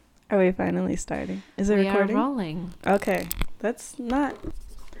Are we finally starting? Is it recording? We are rolling. Okay. That's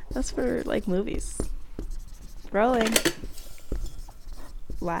for like movies. Rolling.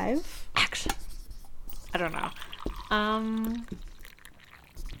 Live? Action. I don't know.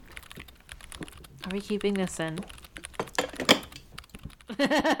 Are we keeping this in?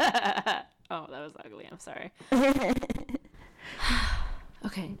 Oh, that was ugly. I'm sorry.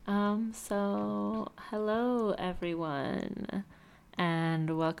 Okay. So hello everyone.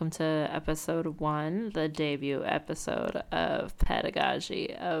 And welcome to episode 1, the debut episode of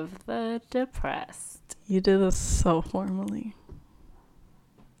Pedagogy of the Depressed. You did this so formally.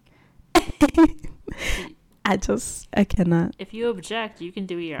 I cannot. If you object, you can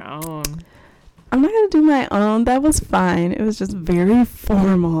do your own. I'm not going to do my own. That was fine. It was just very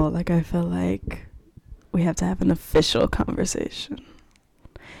formal. Like, I feel like we have to have an official conversation.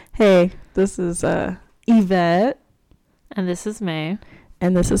 Hey, this is Yvette. And this is May.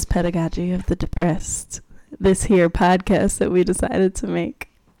 And this is Pedagogy of the Depressed. This here podcast that we decided to make.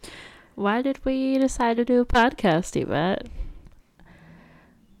 Why did we decide to do a podcast, Yvette?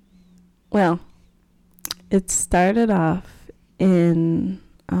 Well, it started off in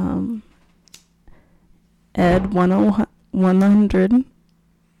Ed 100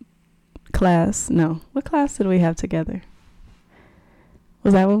 class. No, what class did we have together?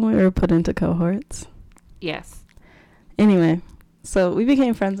 Was that when we were put into cohorts? Yes. Anyway, so we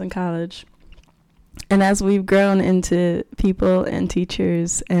became friends in college. And as we've grown into people and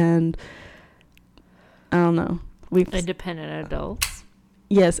teachers and, I don't know, we've... Independent adults.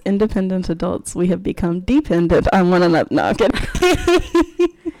 Yes, independent adults. We have become dependent on one another. No, I'm kidding.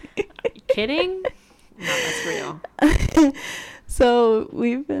 Are you kidding? No, that's real. So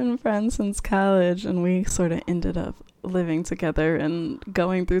we've been friends since college, and we sort of ended up living together and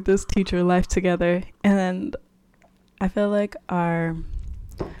going through this teacher life together. And I feel like I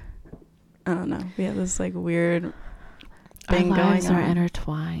don't know, we have this like weird thing Our lives going on. are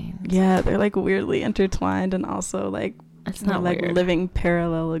intertwined. Yeah, they're like weirdly intertwined, and also like It's not like weird. living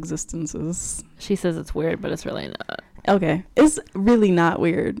parallel existences. She says it's weird, but it's really not. Okay, it's really not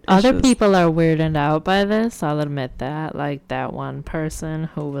weird. It's Other just- people are weirded out by this. I'll admit that. Like that one person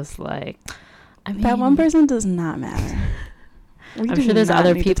who was like, I mean, that one person does not matter. I'm sure there's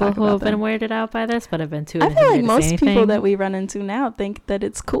other people who have been weirded out by this, but have been too. I feel like most people anything. that we run into now think that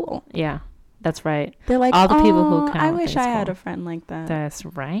it's cool. Yeah, that's right. They're like, All the people who "Oh, count I wish think I it's had cool." a friend like that. That's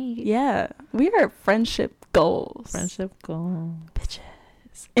right. Yeah, we are friendship goals. Friendship goal. Bitches.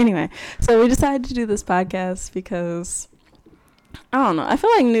 Anyway, so we decided to do this podcast because, I don't know, I feel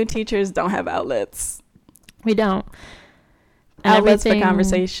like new teachers don't have outlets. We don't. And Outlets for everything-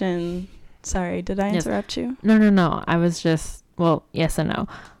 conversation. Sorry, did I interrupt you? No. I was just, well, yes and no.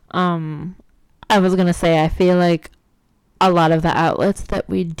 I was going to say, I feel like a lot of the outlets that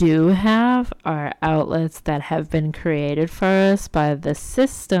we do have are outlets that have been created for us by the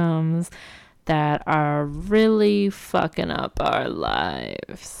systems that are really fucking up our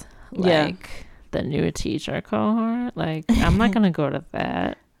lives. Yeah. Like the new teacher cohort. Like, I'm not going to go to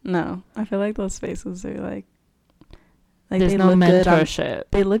that. No, I feel like those spaces are like There's they no look good on- mentorship.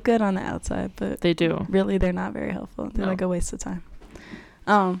 they look good on the outside, but They do. really they're not very helpful. They're No. like a waste of time.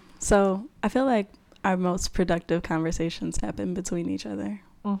 So I feel like our most productive conversations happen between each other.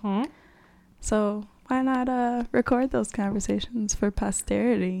 Mm-hmm. So why not record those conversations for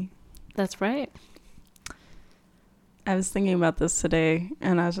posterity? That's right. I was thinking about this today,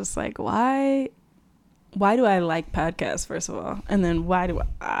 and I was just like, why do I like podcasts, first of all? And then why do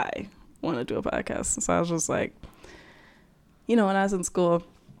I want to do a podcast? So I was just like, when I was in school,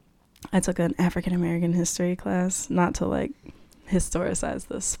 I took an African American history class, not to like historicize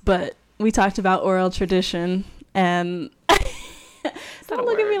this, but we talked about oral tradition, and don't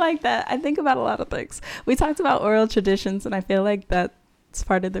look at me like that. I think about a lot of things. We talked about oral traditions, and I feel like that's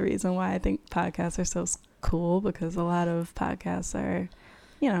part of the reason why I think podcasts are so cool, because a lot of podcasts are,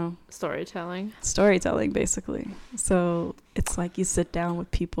 storytelling basically. So it's like you sit down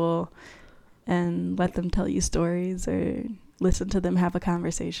with people and let them tell you stories, or listen to them have a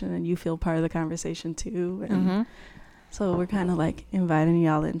conversation, and you feel part of the conversation too. And Mm-hmm. so we're kind of like inviting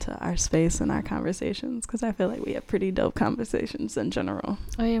y'all into our space and our conversations, because I feel like we have pretty dope conversations in general.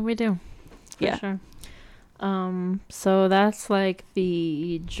 Oh yeah, we do. For Yeah. sure. So that's like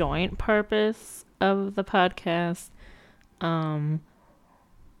the joint purpose of the podcast.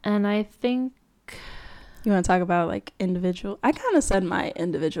 And I think You want to talk about like individual? I kind of said my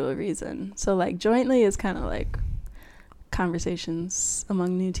individual reason. So like jointly is kind of like conversations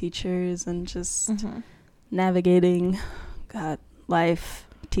among new teachers and just navigating life,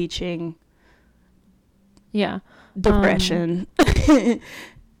 teaching, yeah, depression.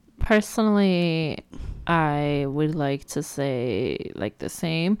 personally, I would like to say like the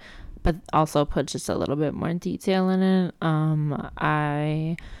same, but also put just a little bit more detail in it.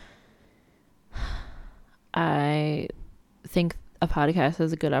 I think a podcast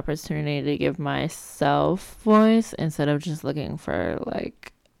is a good opportunity to give myself voice instead of just looking for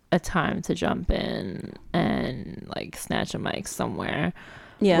like a time to jump in and like snatch a mic somewhere,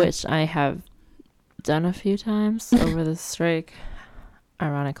 which I have done a few times over the strike.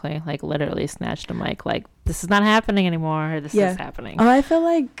 Ironically, like literally snatched a mic, like this is not happening anymore. This is happening. Oh, I feel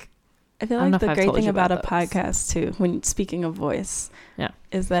like the great thing about a podcast too, when speaking of voice,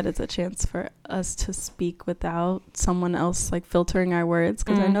 is that it's a chance for us to speak without someone else like filtering our words.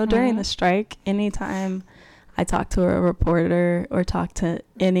 Because I know during the strike, anytime I talk to a reporter or talk to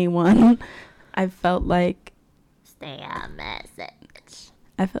anyone, I felt like stay on message.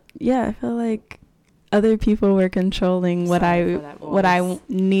 I feel like other people were controlling what I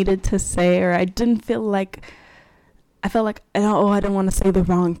needed to say, or I didn't feel like I felt like I don't want to say the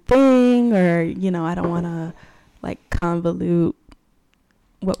wrong thing, or I don't want to like convolute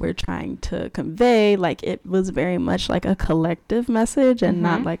what we're trying to convey. Like it was very much like a collective message and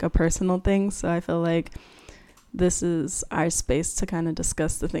not like a personal thing. So I feel like this is our space to kind of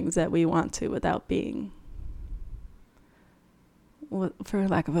discuss the things that we want to without being, for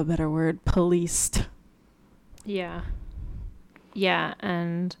lack of a better word, policed. Yeah,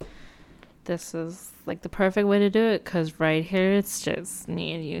 and this is like the perfect way to do it, because right here it's just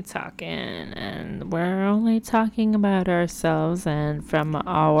me and you talking, and we're only talking about ourselves and from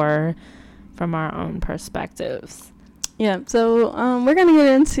our own perspectives. So we're gonna get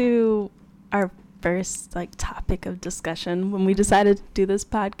into our first like topic of discussion. When we decided to do this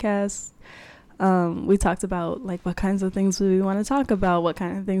podcast, we talked about like what kinds of things we want to talk about, what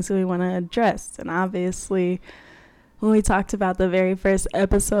kind of things we want to address. And obviously when we talked about the very first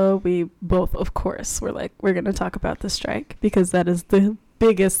episode, we both, of course, were like, we're going to talk about the strike, because that is the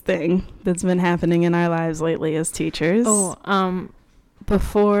biggest thing that's been happening in our lives lately as teachers.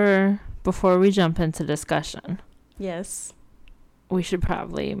 Before we jump into discussion, yes, we should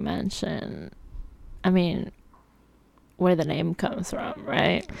probably mention, where the name comes from,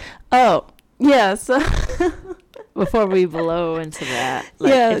 right? Oh, yeah, so before we blow into that,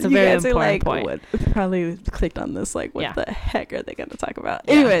 it's a very important point. What, probably clicked on this, like, what the heck are they going to talk about?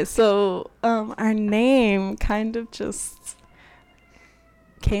 Anyway, so our name kind of just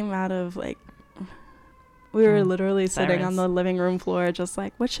came out of, like, we were literally sitting on the living room floor just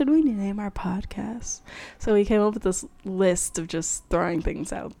like, what should we name our podcast? So we came up with this list of just throwing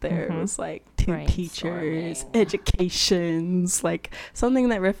things out there. It was like teachers, educations, like something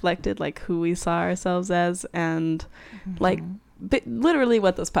that reflected like who we saw ourselves as, and like literally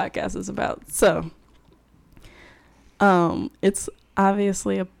what this podcast is about. So it's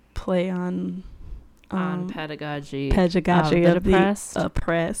obviously a play on pedagogy of the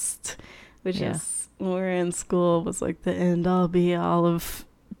oppressed, which is, when we were in school, was like the end all be all of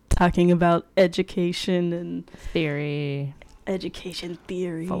talking about education and education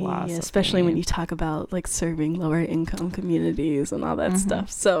theory, philosophy, especially when you talk about like serving lower income communities and all that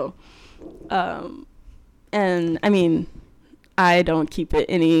stuff. So and I don't keep it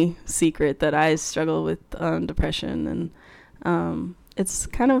any secret that I struggle with depression, and it's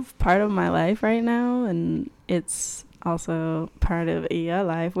kind of part of my life right now, and it's also part of your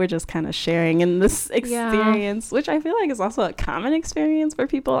life. We're just kind of sharing in this experience, which I feel like is also a common experience for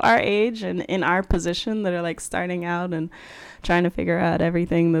people our age and in our position that are like starting out and trying to figure out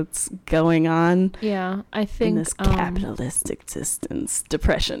everything that's going on. I think in this capitalist existence,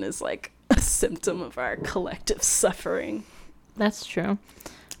 depression is like a symptom of our collective suffering. That's true.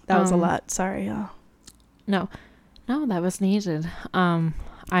 That was a lot. Sorry, y'all. No, that was needed.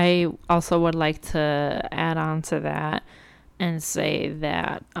 I also would like to add on to that and say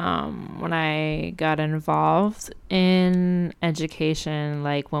that when I got involved in education,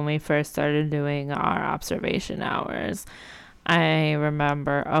 like when we first started doing our observation hours, I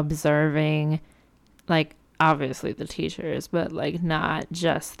remember observing, like, obviously the teachers, but like not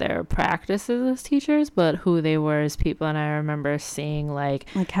just their practices as teachers, but who they were as people. And I remember seeing like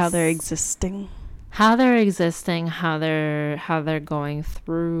how they're existing, how they're going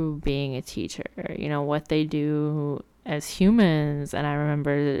through being a teacher, what they do as humans. And I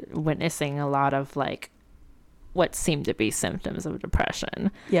remember witnessing a lot of like what seemed to be symptoms of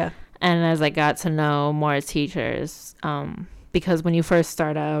depression. And as I got to know more teachers, because when you first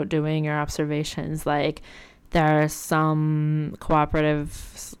start out doing your observations, like there are some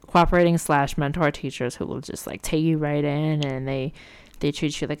cooperating/mentor teachers who will just like take you right in, and they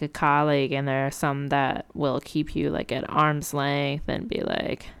treat you like a colleague, and there are some that will keep you like at arm's length and be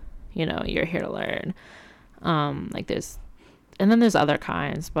like, you know, you're here to learn. Like and then there's other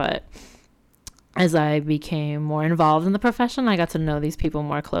kinds, but as I became more involved in the profession, I got to know these people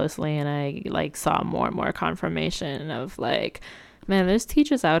more closely, and I like saw more and more confirmation of like, man, there's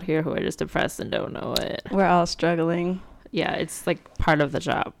teachers out here who are just depressed and don't know it. We're all struggling. Yeah, it's like part of the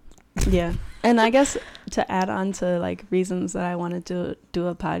job. Yeah. And I guess to add on to like reasons that I wanted to do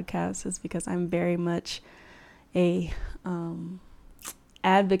a podcast is because I'm very much a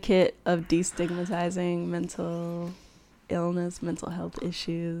advocate of destigmatizing mental illness, mental health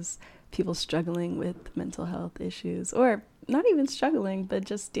issues, people struggling with mental health issues, or not even struggling, but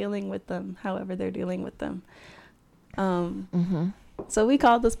just dealing with them however they're dealing with them. So we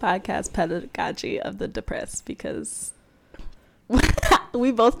call this podcast Pedagogy of the Depressed because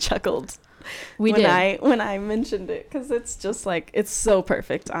we both chuckled when I mentioned it, because it's just like, it's so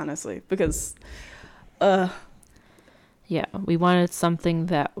perfect, honestly, because yeah, we wanted something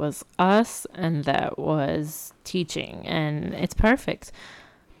that was us and that was teaching, and it's perfect.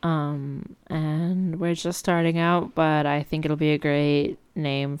 And we're just starting out, but I think it'll be a great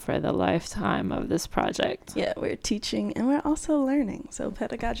name for the lifetime of this project. Yeah, we're teaching and we're also learning. So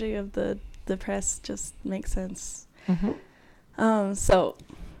Pedagogy of the Depressed just makes sense. So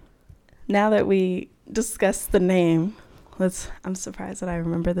now that we discussed the name, I'm surprised that I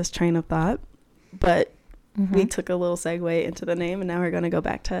remember this train of thought, but we took a little segue into the name, and now we're going to go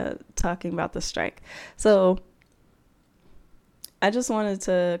back to talking about the strike. So I just wanted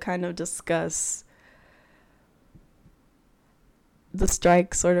to kind of discuss the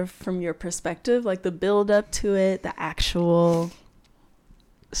strike sort of from your perspective, like the build up to it, the actual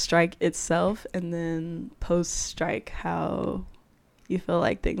strike itself, and then post strike, how you feel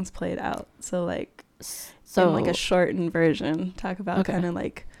like things played out. So like, in like a shortened version, talk about kind of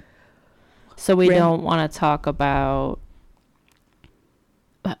like. So we don't want to talk about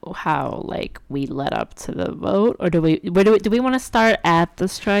how like we led up to the vote, or do we want to start at the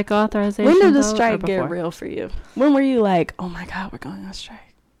strike authorization? When did the strike get real for you? When were you like, oh my god, we're going on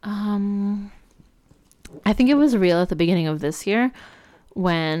strike? I think it was real at the beginning of this year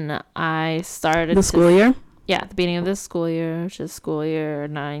when I started the school year. Yeah, at the beginning of this school year, which is school year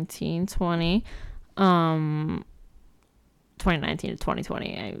 1920. 2019 to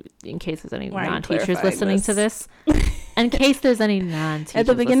 2020, in case there's any non-teachers listening to this. In case there's any non-teachers at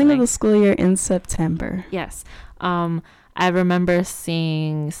the beginning of the school year in September. Yes. I remember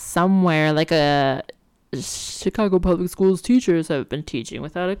seeing somewhere like a Chicago Public Schools teachers have been teaching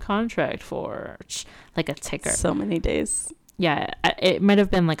without a contract for like a ticker. So many days. Yeah, it might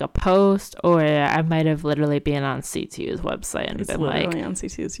have been like a post, or I might have literally been on CTU's website and been like, on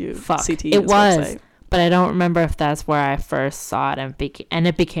CTU's it was. Website. But I don't remember if that's where I first saw it, and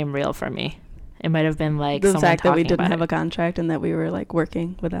it became real for me. It might have been like the fact that we didn't have a contract and that we were like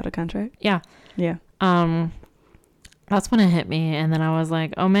working without a contract. Yeah. That's when it hit me, and then I was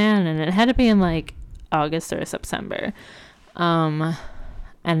like, oh man, and it had to be in like August or September,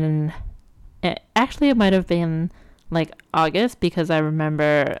 and it might have been like August, because I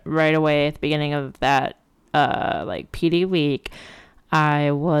remember right away at the beginning of that like PD week,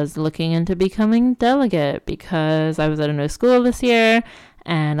 I was looking into becoming delegate because I was at a new school this year,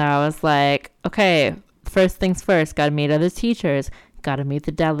 and I was like, okay, first things first, gotta meet other teachers, gotta meet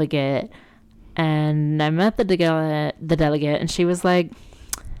the delegate. And I met the delegate, and she was like,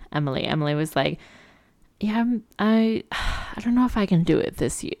 Emily was like, yeah, I don't know if I can do it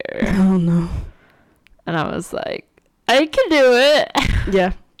this year. Oh no. And I was like, I can do it.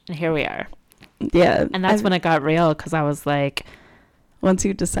 Yeah. And here we are. Yeah. And that's when it got real, because I was like, once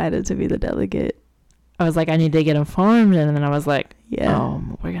you decided to be the delegate, I was like, I need to get informed. And then I was like, yeah,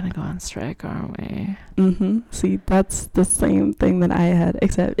 we're going to go on strike, aren't we? See, that's the same thing that I had,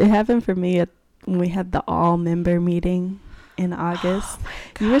 except it happened for me when we had the all-member meeting in August.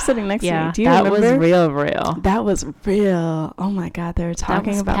 You were sitting next to me. Do you remember? That was real. That was real. Oh my God. They were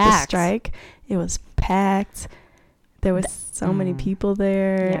talking about the strike. It was packed. There was so many people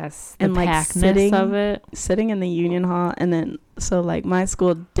there. Yes. And like sitting in the union hall. And then, so like my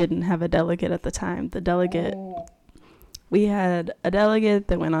school didn't have a delegate at the time. We had a delegate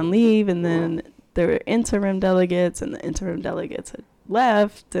that went on leave, and then there were interim delegates, and the interim delegates had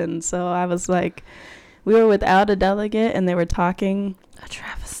left. And so I was like, we were without a delegate, and they were talking a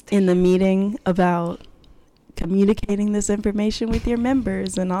travesty in the meeting about communicating this information with your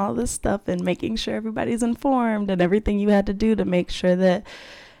members and all this stuff, and making sure everybody's informed, and everything you had to do to make sure that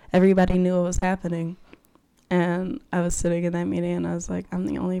everybody knew what was happening. And I was sitting in that meeting, and I was like, I'm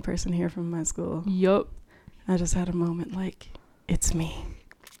the only person here from my school. Yup. I just had a moment like, it's me.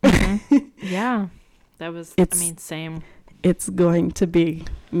 Yeah. That was, same. it's going to be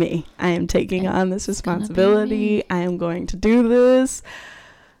me. I am taking on this responsibility. I am going to do this.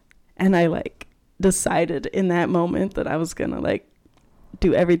 And I like decided in that moment that I was going to like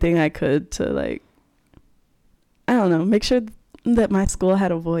do everything I could to like, I don't know, make sure that my school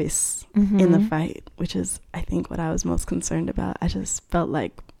had a voice in the fight, which is, I think, what I was most concerned about. I just felt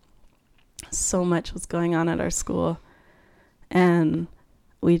like so much was going on at our school, and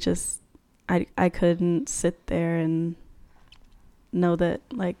I couldn't sit there and know that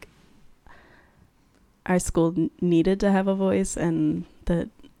like our school needed to have a voice, and that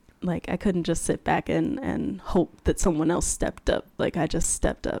like I couldn't just sit back and hope that someone else stepped up. Like I just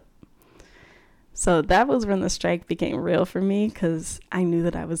stepped up. So that was when the strike became real for me, because I knew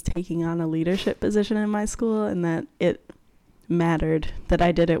that I was taking on a leadership position in my school and that it mattered that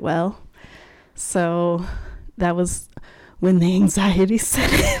I did it well. So that was when the anxiety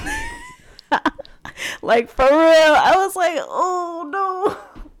set in. Like, for real, I was like, oh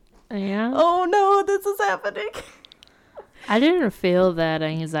no. Yeah. Oh no, this is happening. I didn't feel that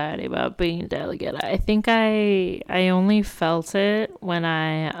anxiety about being delegate. I think I only felt it when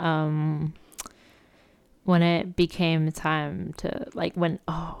it became time to like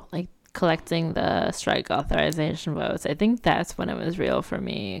collecting the strike authorization votes. I think that's when it was real for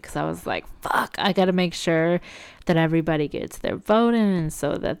me, because I was like, fuck, I gotta make sure that everybody gets their vote in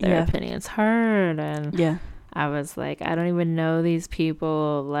so that their opinion's heard. And I was like, I don't even know these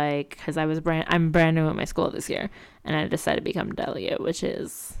people, like, because I'm brand new at my school this year, and I decided to become delegate, which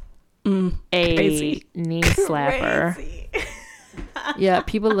is crazy. Knee slapper. Crazy. Yeah,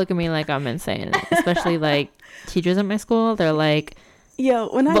 people look at me like I'm insane, especially like teachers at my school. They're like, yo,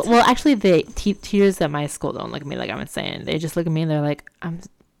 well, actually, the teachers at my school don't look at me like I'm insane. They just look at me and they're like,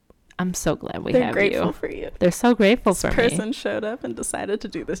 I'm so glad we have you. They're grateful for you. They're so grateful for me. This person showed up and decided to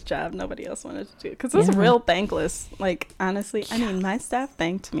do this job nobody else wanted to do, because it's real thankless. Like, honestly, I mean, my staff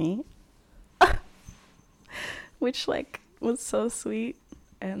thanked me, which like was so sweet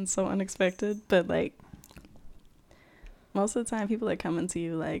and so unexpected. But like, most of the time people are coming to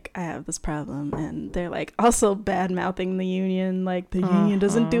you like, I have this problem, and they're like also bad mouthing the union, like the union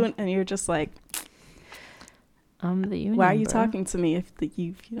doesn't do it, and you're just like, I'm the union. Why are you talking to me if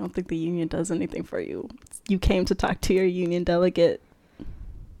you don't think the union does anything for you? You came to talk to your union delegate.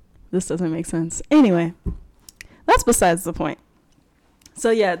 This doesn't make sense. Anyway, that's besides the point.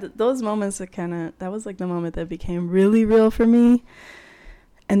 So yeah, those moments are that was like the moment that became really real for me.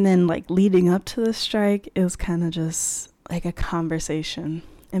 And then like leading up to the strike, it was kind of just like a conversation,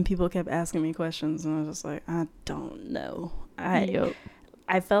 and people kept asking me questions, and I was just like, I don't know.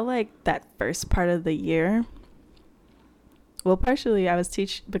 I felt like that first part of the year, well, partially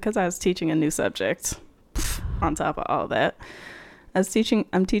because I was teaching a new subject on top of all that. I'm teaching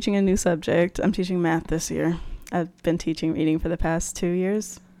a new subject. I'm teaching math this year. I've been teaching reading for the past 2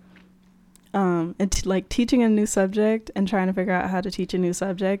 years. Teaching a new subject and trying to figure out how to teach a new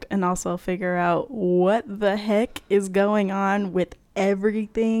subject, and also figure out what the heck is going on with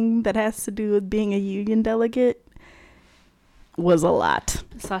everything that has to do with being a union delegate was a lot.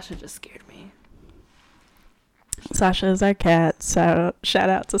 Sasha just scared me. Sasha is our cat. So shout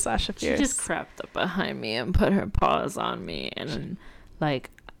out to Sasha Fierce. She just crept up behind me and put her paws on me, and like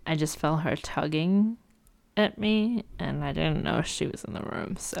I just felt her tugging at me, and I didn't know she was in the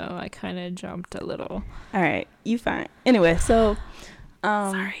room, so I kind of jumped a little. All right, you fine. Anyway, so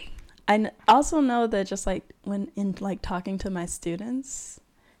sorry. I also know that just like when in like talking to my students,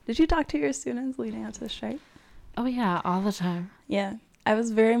 did you talk to your students leading up to the strike? Oh yeah, all the time. Yeah, I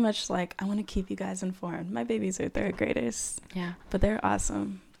was very much like, I want to keep you guys informed. My babies are 3rd graders. Yeah, but they're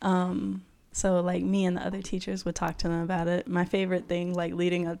awesome. So like me and the other teachers would talk to them about it. My favorite thing like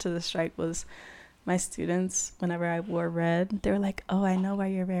leading up to the strike was my students, whenever I wore red, they were like, oh, I know why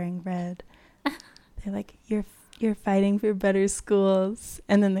you're wearing red. They're like, you're fighting for better schools.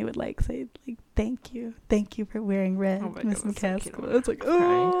 And then they would like say like, thank you for wearing red, Miss McCaskill. So it's like,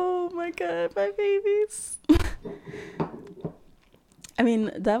 oh my God, my babies. I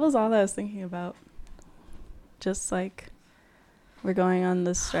mean, that was all I was thinking about. Just like, we're going on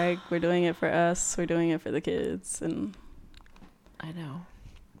this strike, we're doing it for us, we're doing it for the kids. And I know,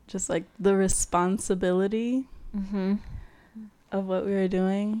 just like the responsibility of what we were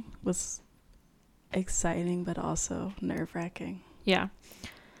doing was exciting, but also nerve-wracking. Yeah.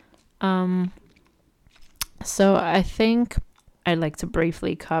 So I think I'd like to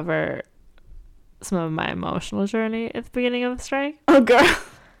briefly cover some of my emotional journey at the beginning of the strike. Oh, girl.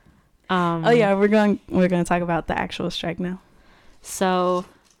 Oh yeah, we're going to talk about the actual strike now. So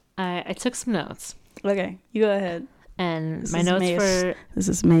I took some notes. Okay, you go ahead. And my notes This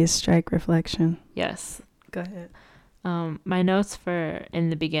is May's strike reflection. Yes. Go ahead. My notes for in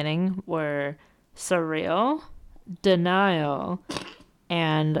the beginning were surreal, denial,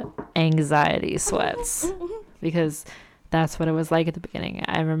 and anxiety sweats, because that's what it was like at the beginning.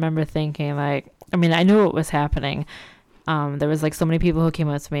 I remember thinking, like, I mean, I knew what was happening. There was like so many people who came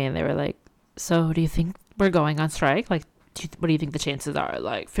up to me and they were like, so do you think we're going on strike? Like, what do you think the chances are?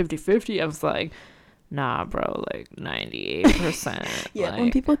 Like 50-50? I was like, nah, bro, like 98%. Yeah, like,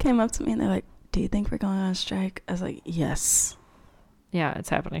 when people came up to me and they're like, do you think we're going on strike? I was like, yes. yeah, it's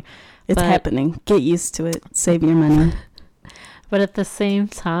happening. It's happening. Get used to it. Save your money. But at the same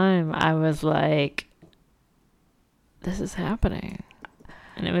time, I was like, this is happening.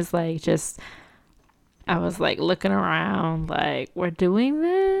 And it was like, I was like looking around, like, we're doing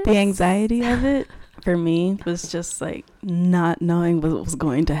this? The anxiety of it, for me, was just like not knowing what was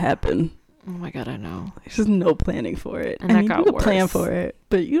going to happen. Oh my God, I know. There's just no planning for it. And that got you can worse. plan for it,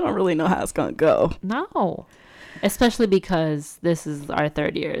 but you don't really know how it's going to go. No. Especially because this is our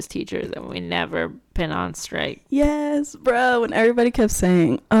third year as teachers and we never been on strike. Yes, bro. And everybody kept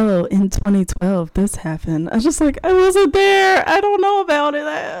saying, oh, in 2012, this happened. I was just like, I wasn't there. I don't know about it.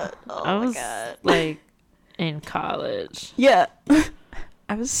 I was like in college. Yeah.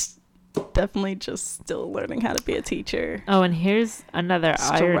 I was definitely just still learning how to be a teacher. Oh, and here's another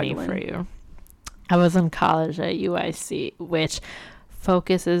irony Struggling. for you. I was in college at UIC, which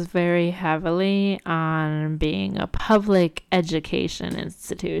focuses very heavily on being a public education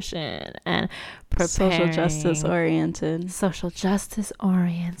institution and preparing social justice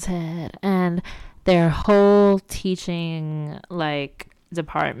oriented, and their whole teaching like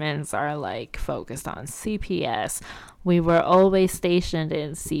departments are like focused on CPS. We were always stationed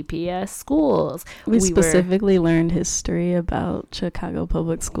in CPS schools. We specifically learned history about Chicago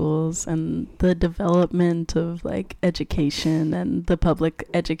public schools and the development of like education and the public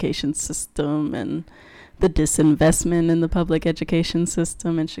education system and the disinvestment in the public education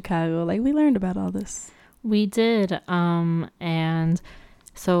system in Chicago. Like, we learned about all this. We did. And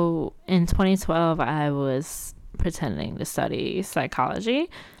so in 2012, I was pretending to study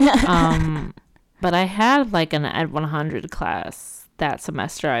psychology. But I had like an Ed 100 class that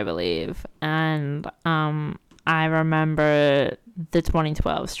semester, I believe. And I remember the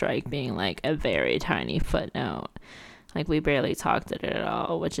 2012 strike being like a very tiny footnote. Like, we barely talked at it at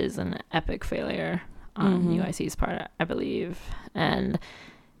all, which is an epic failure on UIC's part, I believe. And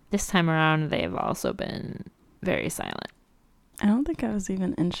this time around, they've also been very silent. I don't think I was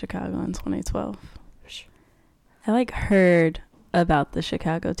even in Chicago in 2012. I like heard about the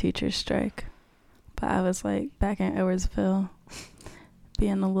Chicago teachers strike. But I was like back in Edwardsville,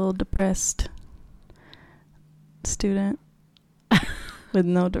 being a little depressed student with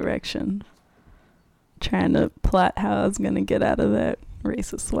no direction, trying to plot how I was going to get out of that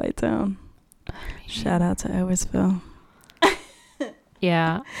racist white town. Shout out to Edwardsville.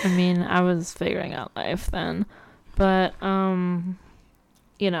 Yeah, I mean, I was figuring out life then. But,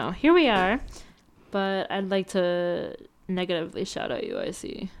 here we are. But I'd like to negatively shout out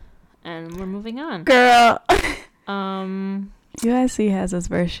UIC. And we're moving on. Girl. UIC has its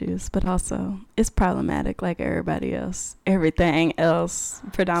virtues, but also it's problematic like everybody else. Everything else,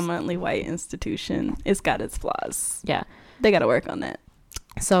 predominantly white institution, it's got its flaws. Yeah. They got to work on that.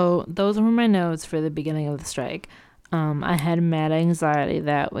 So those were my notes for the beginning of the strike. I had mad anxiety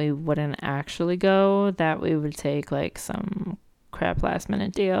that we wouldn't actually go, that we would take like some crap last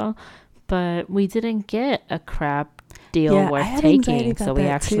minute deal. But we didn't get a crap deal worth taking, so we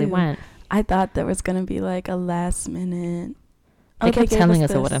actually went. I thought there was going to be like a last minute. They kept telling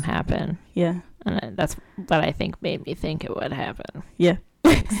us it wouldn't happen. Yeah. And that's what I think made me think it would happen. Yeah.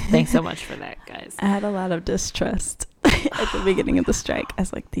 Thanks so much for that, guys. I had a lot of distrust at the beginning of the strike. I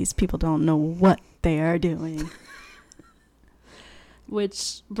was like, these people don't know what they are doing.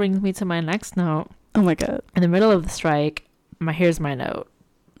 Which brings me to my next note. Oh my God. In the middle of the strike, here's my note.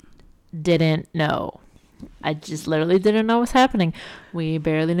 Didn't know. I just literally didn't know what was happening. We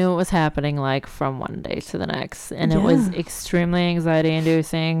barely knew what was happening, like, from one day to the next. And it was extremely anxiety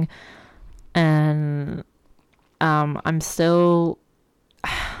inducing. And I'm still,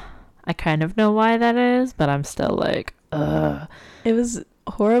 I kind of know why that is, but I'm still like, ugh. It was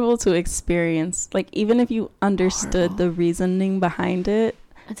horrible to experience. Like, even if you understood the reasoning behind it,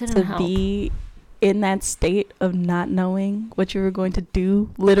 to help. Be in that state of not knowing what you were going to do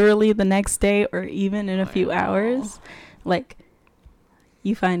literally the next day or even in a few hours, like,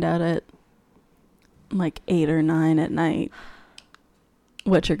 you find out at like 8 or 9 at night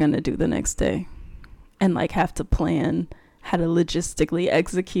what you're going to do the next day, and like have to plan how to logistically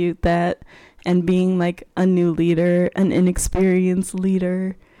execute that, and being like a new leader, an inexperienced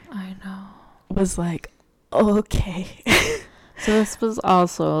leader, I know, was like, okay. So this was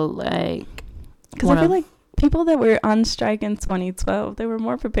also like, because I feel like people that were on strike in 2012, they were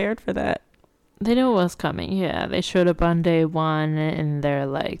more prepared for that. they knew what was coming. Yeah, they showed up on day one in their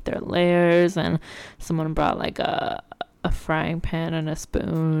layers, and someone brought like a frying pan and a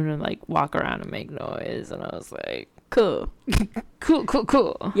spoon and like walk around and make noise, and I was like, Cool.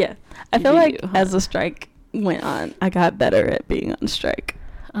 cool. Yeah. I feel like as the strike went on, I got better at being on strike.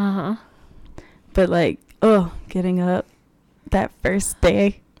 But like, getting up that first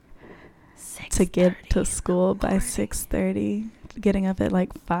day to get to school by 6:30, getting up at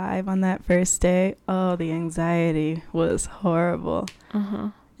like 5 on that first day, the anxiety was horrible.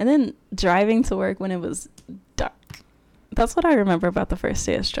 And then driving to work when it was dark. That's what I remember about the first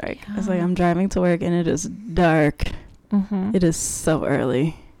day of strike. It's like I'm driving to work and it is dark. It is so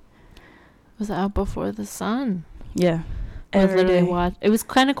early. It was out before the sun. Yeah. Every day. It was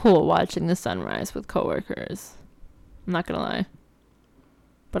kind of cool watching the sunrise with coworkers. I'm not gonna lie,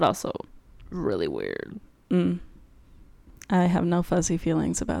 but also really weird. I have no fuzzy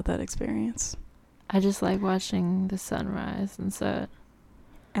feelings about that experience. I just like watching the sunrise and set.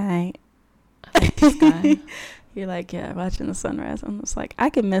 I like the sky. You're like, yeah, watching the sunrise. I'm just like, I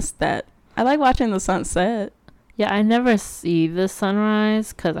can miss that. I like watching the sunset. Yeah, I never see the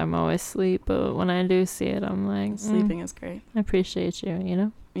sunrise because I'm always asleep, but when I do see it, I'm like, sleeping is great. I appreciate you, you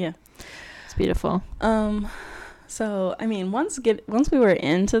know? Yeah. It's beautiful. So, I mean, once we were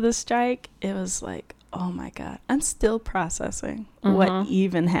into the strike, it was like, oh my God, I'm still processing what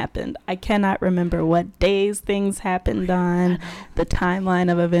even happened. I cannot remember what days things happened on. The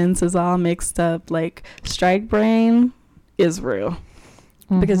timeline of events is all mixed up. Like, strike brain is real.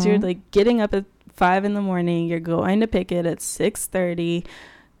 Because you're like getting up at 5 in the morning, you're going to picket at 6:30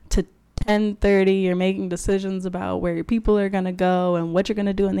 to 10:30. You're making decisions about where your people are going to go and what you're going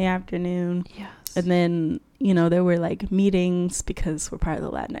to do in the afternoon. Yes. And then, you know, there were like meetings because we're part of the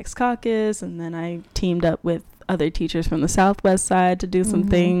Latinx caucus. And then I teamed up with other teachers from the Southwest side to do some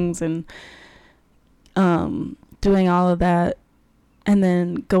things and doing all of that. And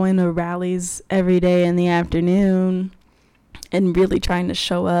then going to rallies every day in the afternoon and really trying to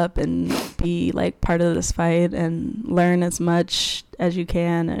show up and be like part of this fight and learn as much as you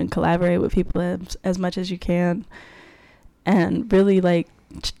can and collaborate with people as much as you can. And really like,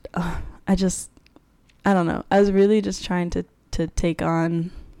 I don't know. I was really just trying to take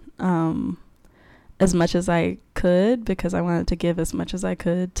on as much as I could because I wanted to give as much as I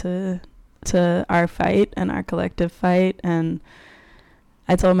could to our fight and our collective fight. And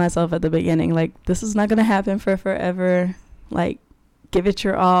I told myself at the beginning, like, this is not going to happen for forever. Like, give it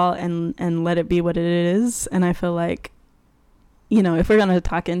your all and let it be what it is. And I feel like, you know, if we're going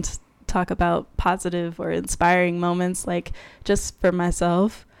to talk about positive or inspiring moments, like just for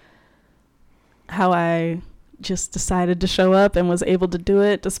myself, how I just decided to show up and was able to do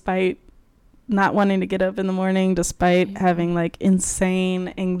it despite not wanting to get up in the morning, despite having like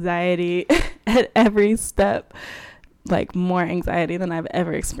insane anxiety at every step, like more anxiety than I've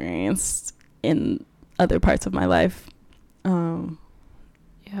ever experienced in other parts of my life.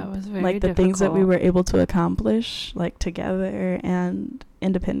 It was very like the difficult. things that we were able to accomplish like together and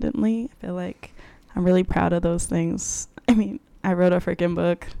independently. I feel like I'm really proud of those things. I mean, I wrote a freaking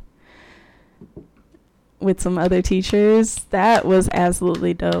book with some other teachers. That was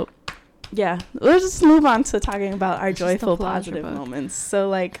absolutely dope. Yeah, let's just move on to talking about our joyful, positive moments. So,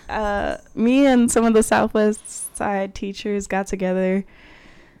 like, me and some of the Southwest side teachers got together.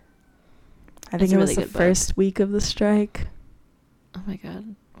 I think it was the first week of the strike. Oh my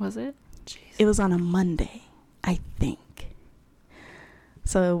God, was it? Jeez. It was on a Monday, I think.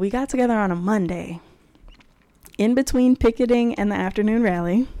 So we got together on a Monday, in between picketing and the afternoon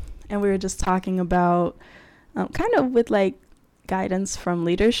rally, and we were just talking about, kind of with like guidance from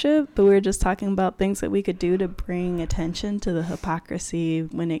leadership, but we were just talking about things that we could do to bring attention to the hypocrisy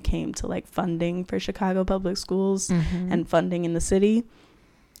when it came to like funding for Chicago public schools and funding in the city.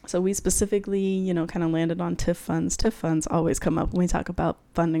 So we specifically, you know, kind of landed on TIF funds. TIF funds always come up when we talk about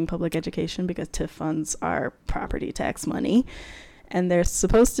funding public education because TIF funds are property tax money, and they're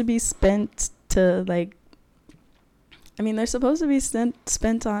supposed to be spent to like, I mean, they're supposed to be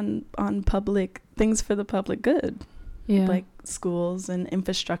spent on public things for the public good. Yeah. Like schools and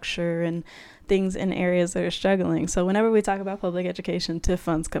infrastructure and things in areas that are struggling. So whenever we talk about public education, TIF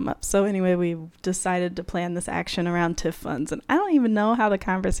funds come up. So anyway, we decided to plan this action around TIF funds. And I don't even know how the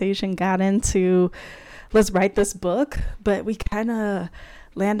conversation got into, let's write this book, but we kind of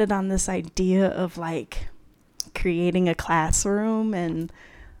landed on this idea of like creating a classroom and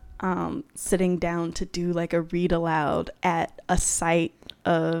sitting down to do like a read aloud at a site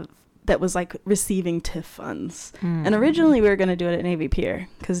of that was like receiving TIF funds. And originally we were going to do it at Navy Pier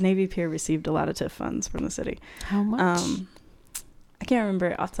because Navy Pier received a lot of TIF funds from the city. How much? I can't remember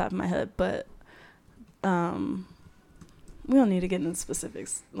it off the top of my head, but we don't need to get into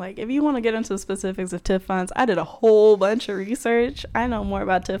specifics. Like, if you want to get into the specifics of TIF funds, I did a whole bunch of research. I know more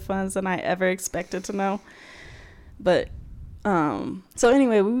about TIF funds than I ever expected to know. But so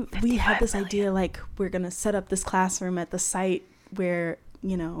anyway, we had this idea, like, we're going to set up this classroom at the site where,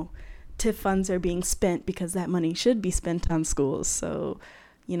 you know, TIF funds are being spent because that money should be spent on schools. So,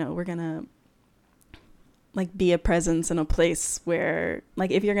 you know, we're going to like be a presence in a place where, like,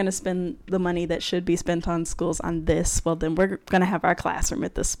 if you're going to spend the money that should be spent on schools on this, well, then we're going to have our classroom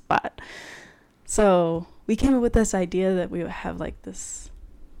at this spot. So we came up with this idea that we would have like this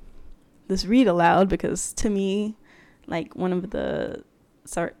read aloud, because to me, like, one of the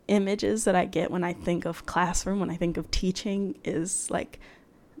images that I get when I think of classroom, when I think of teaching, is like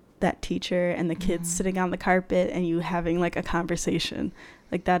that teacher and the kids sitting on the carpet and you having like a conversation.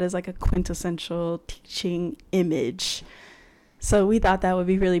 Like, that is like a quintessential teaching image. So we thought that would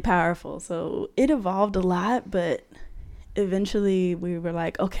be really powerful. So it evolved a lot, but eventually we were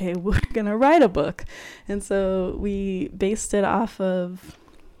like, okay, we're going to write a book. And so we based it off of,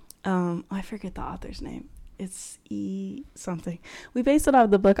 I forget the author's name. It's E something. We based it off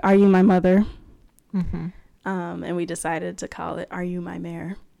the book, Are You My Mother? And we decided to call it Are You My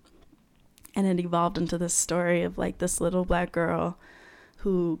Mayor? And it evolved into this story of like this little black girl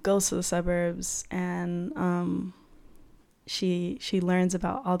who goes to the suburbs, and she learns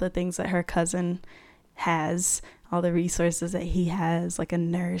about all the things that her cousin has, all the resources that he has, like a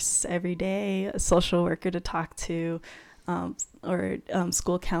nurse every day, a social worker to talk to, or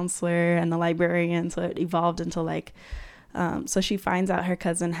school counselor and the librarian. So it evolved into like, so she finds out her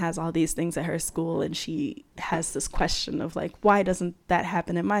cousin has all these things at her school, and she has this question of like, why doesn't that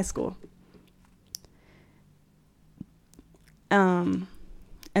happen in my school?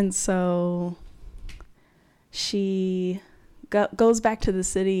 And so she goes back to the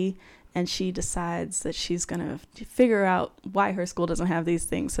city, and she decides that she's going to figure out why her school doesn't have these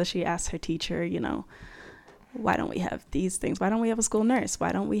things. So she asks her teacher, you know, why don't we have these things? Why don't we have a school nurse?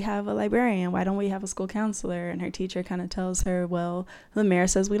 Why don't we have a librarian? Why don't we have a school counselor? And her teacher kind of tells her, well, the mayor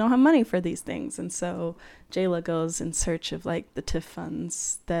says we don't have money for these things. And so Jayla goes in search of like the TIF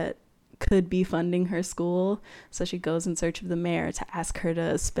funds that could be funding her school. So she goes in search of the mayor to ask her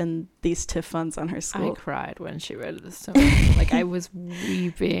to spend these TIF funds on her school. I cried when she read this to me. Like, I was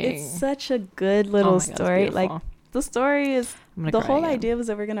weeping. It's such a good little story. Like, the story is, the whole idea was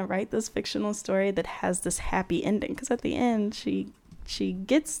that we're gonna write this fictional story that has this happy ending, because at the end she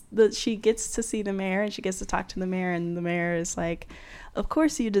gets to see the mayor, and she gets to talk to the mayor, and the mayor is like, of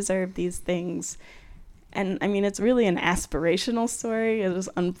course you deserve these things. And I mean, it's really an aspirational story. It was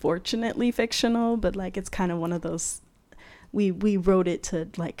unfortunately fictional, but like, it's kind of one of those, we wrote it to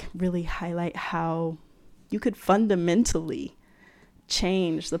like really highlight how you could fundamentally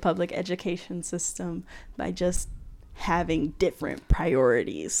change the public education system by just having different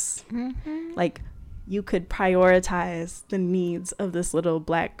priorities. Like, you could prioritize the needs of this little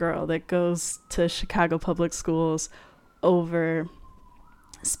black girl that goes to Chicago public schools over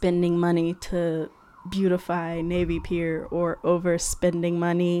spending money to beautify Navy Pier, or over spending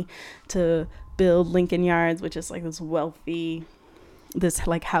money to build Lincoln Yards, which is like this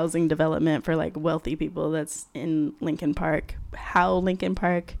like housing development for like wealthy people that's in Lincoln Park. How Lincoln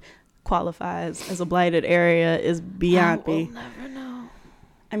Park qualifies as a blighted area is beyond me. We'll never know.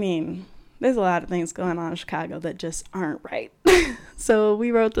 I mean, there's a lot of things going on in Chicago that just aren't right. So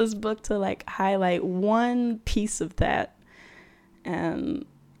we wrote this book to like highlight one piece of that, and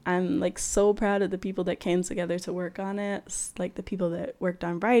I'm like so proud of the people that came together to work on it. Like, the people that worked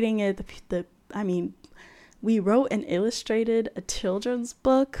on writing it, I mean, we wrote and illustrated a children's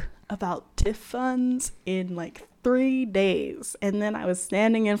book about TIF funds in like 3 days. And then I was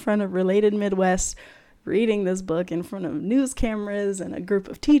standing in front of Related Midwest reading this book in front of news cameras and a group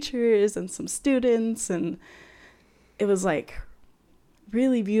of teachers and some students. And it was like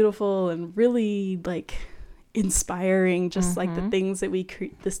really beautiful and really like inspiring, just like the things that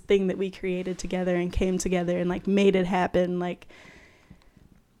this thing that we created together and came together and like made it happen. Like,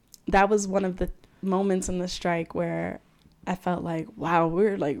 that was one of the moments in the strike where I felt like, wow,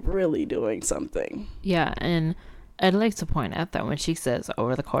 we're like really doing something. Yeah, and I'd like to point out that when she says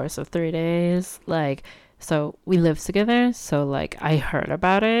over the course of 3 days, like, so we lived together, so like I heard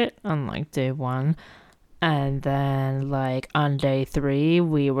about it on like day one, And then, like, on day 3,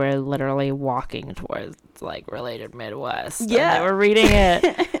 we were literally walking towards, like, Related Midwest. Yeah. And they were reading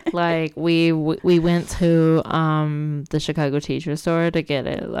it. Like, we went to the Chicago Teacher Store to get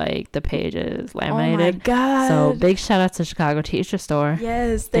it, like, the pages laminated. Oh, my God. So, big shout out to Chicago Teacher Store.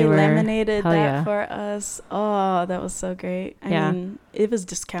 Yes, they laminated that yeah. for us. Oh, that was so great. I mean, it was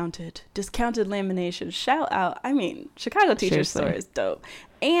discounted lamination. Shout out. I mean, Chicago Teacher Store is dope.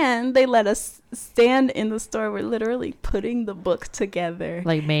 And they let us stand in the store. We're literally putting the book together.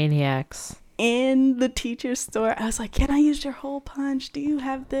 Like maniacs. In the teacher store. I was like, can I use your hole punch? Do you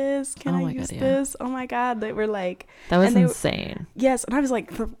have this? Can I use this? Oh my God. They were like. That was insane. Yes. And I was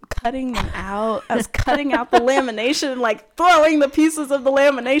like cutting them out. I was cutting out the lamination and like throwing the pieces of the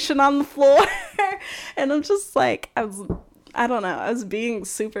lamination on the floor. And I'm just like, I don't know. I was being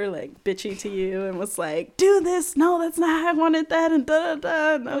super like bitchy to you and was like, do this. No, that's not how I wanted that. And da da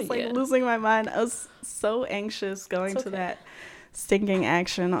da. And I was like losing my mind. I was so anxious going to that stinking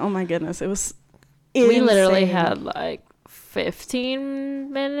action. Oh my goodness. It was insane. We literally had like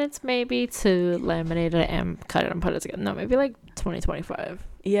 15 minutes maybe to laminate it and cut it and put it together. No, maybe like 25.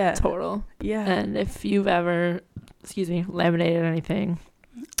 Yeah. Total. Yeah. And if you've ever, laminated anything,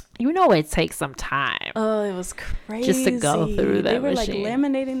 you know it takes some time. Oh, it was crazy. Just to go through that They were machine. like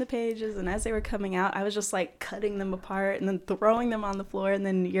laminating the pages, and as they were coming out, I was just like cutting them apart and then throwing them on the floor. And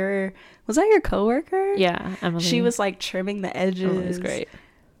then was that your coworker? Yeah, Emily. She was like trimming the edges. It was great.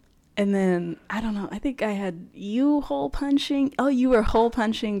 And then, I don't know, I think I had you hole punching. Oh, you were hole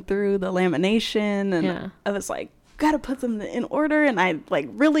punching through the lamination. And I was like, gotta put them in order. And I like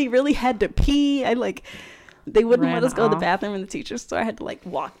really, really had to pee. They wouldn't let us go to the bathroom in the teacher's store. I had to like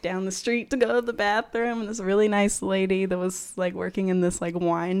walk down the street to go to the bathroom. And this really nice lady that was like working in this like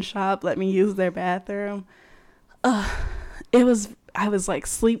wine shop let me use their bathroom. I was like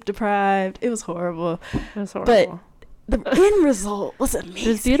sleep deprived. It was horrible. But the end result was amazing. It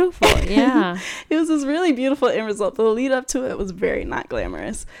was beautiful. Yeah. It was this really beautiful end result. The lead up to it was very not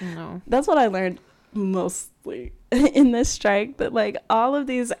glamorous. No. That's what I learned mostly in this strike, that like all of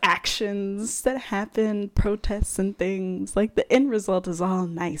these actions that happen, protests and things, like the end result is all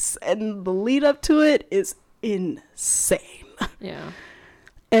nice and the lead up to it is insane. Yeah.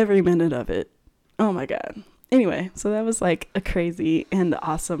 Every minute of it. Oh my God. Anyway, so that was like a crazy and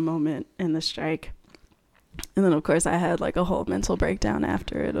awesome moment in the strike. And then of course I had like a whole mental breakdown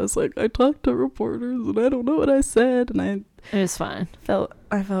after it. I was like, I talked to reporters and I don't know what I said, and it was fine.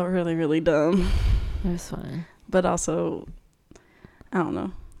 I felt really, really dumb. It was fine. But also, I don't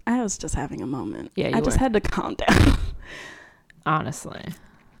know. I was just having a moment. Yeah, I just had to calm down. Honestly.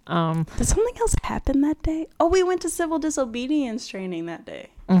 Did something else happen that day? Oh, we went to civil disobedience training that day.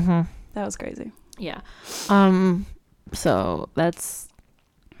 Mm-hmm. That was crazy. Yeah. So that's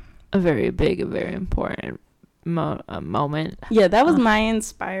a very big, a very important moment. Yeah, that was my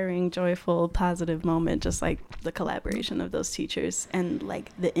inspiring, joyful, positive moment. Just like the collaboration of those teachers and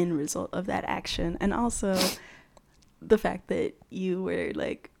like the end result of that action, and also the fact that you were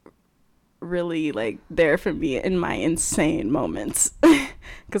like really like there for me in my insane moments,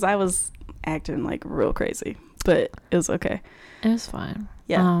 because I was acting like real crazy, but it was okay. It was fine.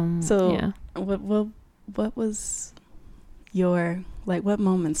 Yeah. What was your like? What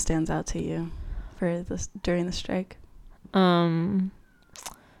moment stands out to you for this during the strike? Oh,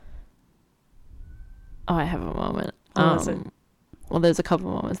 I have a moment. What was it? Well, there's a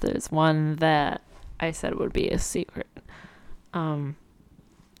couple moments. There's one that I said would be a secret. I'm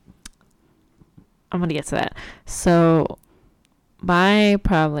gonna get to that. So my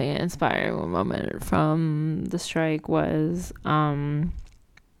probably inspiring moment from the strike was learning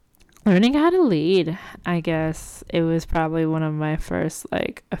how to lead. I guess it was probably one of my first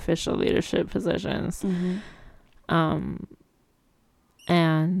like official leadership positions. Mm-hmm.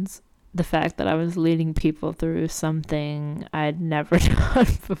 And the fact that I was leading people through something I'd never done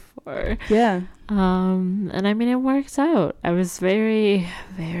before. Yeah. And I mean, it worked out. I was very,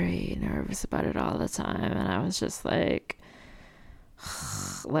 very nervous about it all the time. And I was just like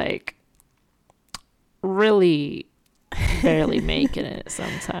really barely making it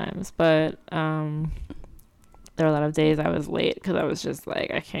sometimes. But there were a lot of days I was late because I was just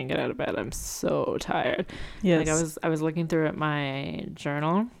like, I can't get out of bed. I'm so tired. Yes. Like I was looking through at my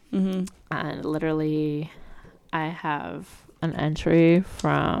journal, mm-hmm. and literally I have an entry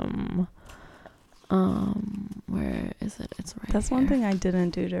from where is it? It's right That's here. one thing I didn't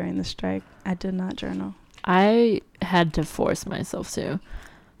do during the strike. I did not journal. I had to force myself to.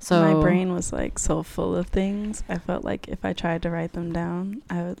 So my brain was like so full of things. I felt like if I tried to write them down,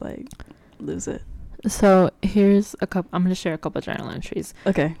 I would like lose it. So here's a couple. I'm going to share a couple journal entries.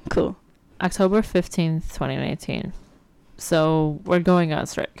 Okay, cool. October 15th, 2019. So we're going on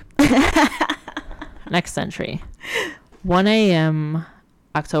strike. Next entry. 1 a.m.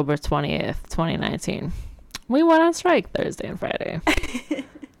 October 20th, 2019. We went on strike Thursday and Friday.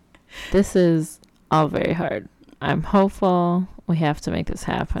 This is all very hard. I'm hopeful we have to make this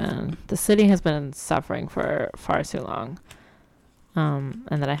happen. The city has been suffering for far too long. And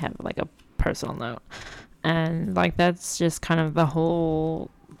then I have like a personal note. And like that's just kind of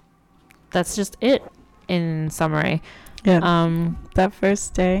that's just it in summary. Yeah. That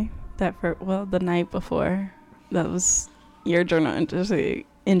first day, the night before, that was your journal entry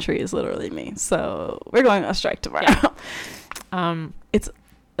is literally me. So we're going on strike tomorrow. Yeah.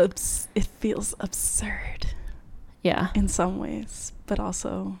 It feels absurd. Yeah. In some ways, but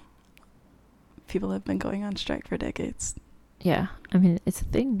also people have been going on strike for decades. Yeah. I mean, it's a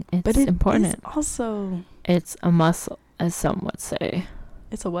thing. It's but it important. Is also, it's a muscle, as some would say.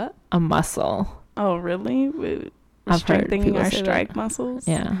 It's a what? A muscle. Oh, really? We're I've heard strengthening people our say strike that. muscles?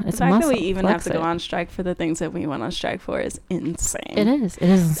 Yeah. It's the a fact muscle. that we even Flex have to go it. on strike for the things that we went on strike for is insane. It is. It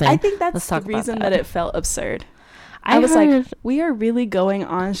is insane. I think that's Let's the talk about reason that it felt absurd. I was heard, like, we are really going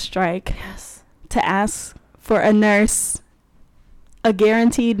on strike yes, to ask for a nurse, a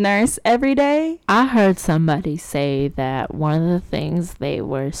guaranteed nurse every day? I heard somebody say that one of the things they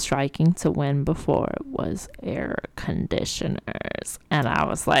were striking to win before was air conditioners, and I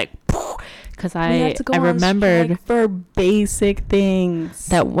was like, because I remembered for basic things.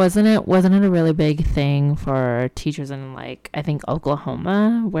 that wasn't it a really big thing for teachers in like I think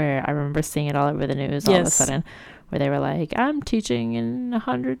Oklahoma, where I remember seeing it all over the news all of a sudden, where they were like, I'm teaching in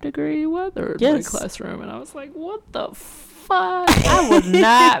 100-degree weather in my classroom, and I was like, what the fuck? I would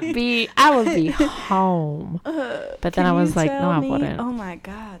be home. But then I was like, no, I wouldn't. Oh my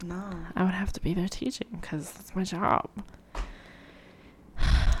God, no. I would have to be there teaching because that's my job.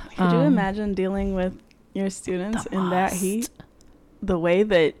 Could you imagine dealing with your students in that heat? The way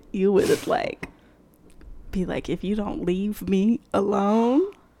that you would like be like, if you don't leave me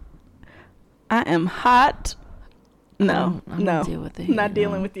alone, I am hot. No, no, deal with not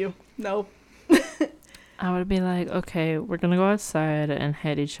dealing with you. Nope. I would be like, okay, we're gonna go outside and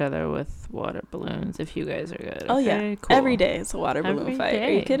hit each other with water balloons if you guys are good. Oh okay? yeah, cool. Every day it's a water balloon fight. Are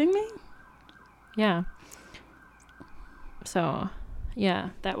you kidding me? Yeah. So, yeah,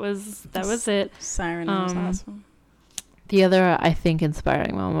 that was it. Siren was awesome. The other, I think,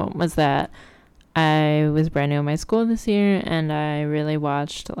 inspiring moment was that I was brand new in my school this year, and I really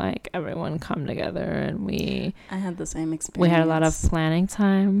watched like everyone come together, and I had the same experience. We had a lot of planning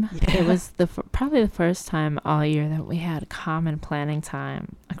time. Yeah. It was probably the first time all year that we had common planning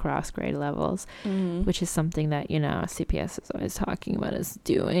time across grade levels, which is something that CPS is always talking about us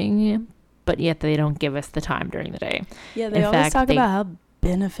doing, but yet they don't give us the time during the day. Yeah, they always talk about how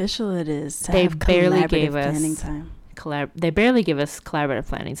beneficial it is to have collaborative planning time. They barely give us collaborative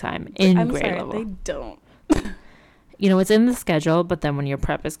planning time in grade level. They don't. It's in the schedule, but then when your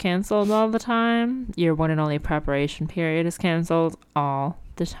prep is canceled all the time, your one and only preparation period is canceled all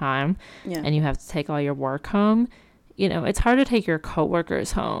the time, and you have to take all your work home. It's hard to take your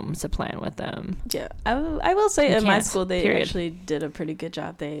coworkers home to plan with them. Yeah, I will say in my school they actually did a pretty good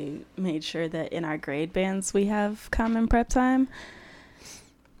job. They made sure that in our grade bands we have common prep time.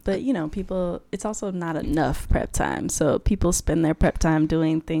 But, people, it's also not enough prep time. So people spend their prep time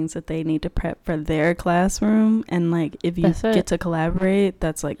doing things that they need to prep for their classroom. And, like, if you get to collaborate,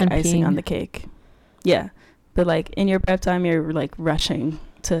 that's, like, icing on the cake. Yeah. But, like, in your prep time, you're, like, rushing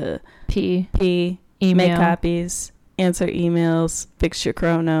to pee, email, make copies, answer emails, fix your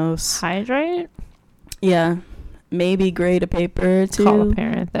chronos. Hydrate? Yeah. Maybe grade a paper or two. Call a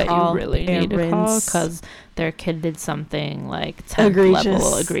parent that you really need to call because their kid did something like 10th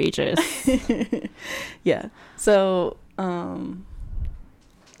level egregious. Yeah. So, having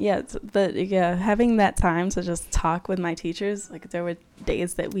that time to just talk with my teachers, like there were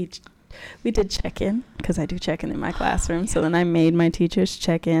days that we did check in because I do check in my classroom. So then I made my teachers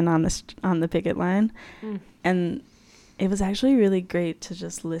check in on the picket line, and it was actually really great to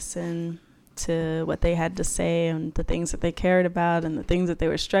just listen to what they had to say and the things that they cared about and the things that they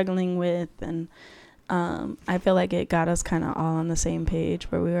were struggling with. And I feel like it got us kind of all on the same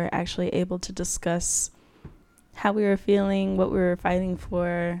page where we were actually able to discuss how we were feeling, what we were fighting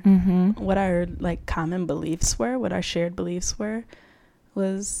for, what our like common beliefs were, what our shared beliefs were,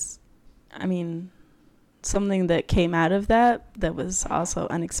 was, something that came out of that was also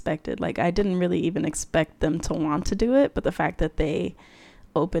unexpected. Like I didn't really even expect them to want to do it, but the fact that they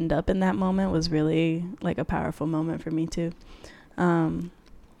opened up in that moment was really like a powerful moment for me too.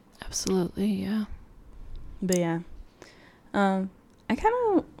 Absolutely, yeah. But yeah, I I kind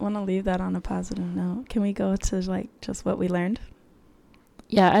of want to leave that on a positive note. Can we go to like just what we learned?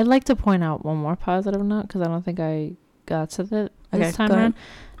 Yeah, I'd like to point out one more positive note because I don't think I got to this time go around. ahead.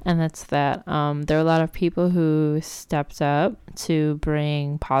 And that's that there are a lot of people who stepped up to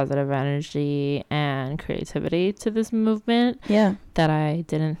bring positive energy and creativity to this movement. Yeah. That I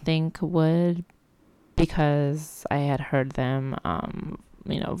didn't think would, because I had heard them,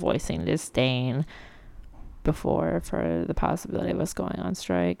 voicing disdain before for the possibility of us going on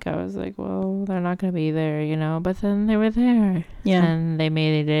strike. I was like, well, they're not going to be there, but then they were there. Yeah. And they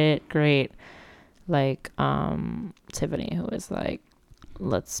made it great. Like Tiffany, who was like,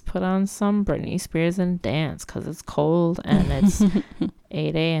 let's put on some Britney Spears and dance because it's cold and it's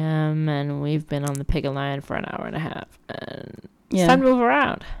 8 a.m. and we've been on the picket line for an hour and a half and it's time to move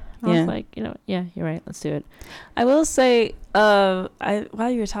around. I was like, yeah, you're right. Let's do it. I will say, while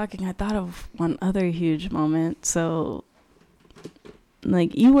you were talking, I thought of one other huge moment. So,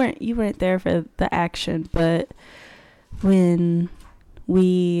 like, you weren't there for the action, but when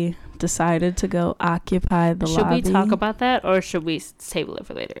we decided to go occupy the lobby. Should we talk about that or should we table it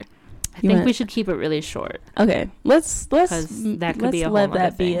for later? I think we should keep it really short. Okay, let's that could be a whole let other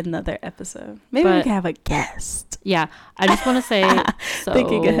that thing. be another episode. Maybe we can have a guest. Yeah, I just want to say,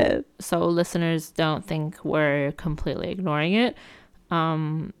 thinking ahead, so listeners don't think we're completely ignoring it.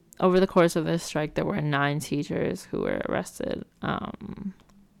 Over the course of this strike, there were 9 teachers who were arrested in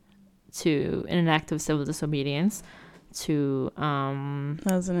an act of civil disobedience. That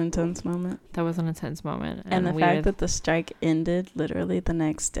was an intense moment. And the fact that the strike ended literally the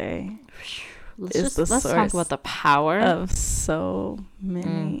next day. Let's talk about the power of so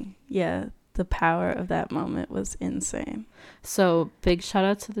many. Yeah, the power of that moment was insane. So big shout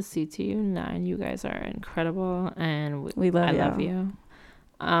out to the CTU 9. You guys are incredible, and we love you. I love you.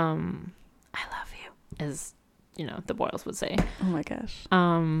 I love you, as the Boyles would say. Oh my gosh.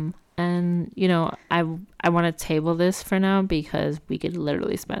 And I want to table this for now because we could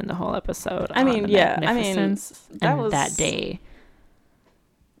literally spend the whole episode. That day.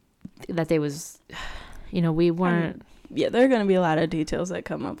 That day was, we weren't. Yeah, there are going to be a lot of details that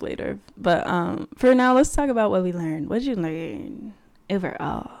come up later. But for now, let's talk about what we learned. What did you learn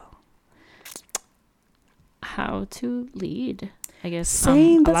overall? How to lead, I guess.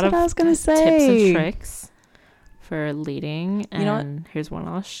 Same. That's what I was going to say. Tips and tricks for leading. And you know what? Here's one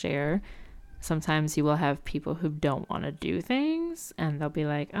I'll share. Sometimes you will have people who don't want to do things and they'll be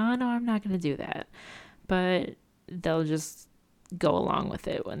like, oh no, I'm not going to do that. But they'll just go along with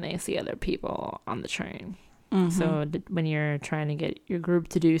it when they see other people on the train. Mm-hmm. So when you're trying to get your group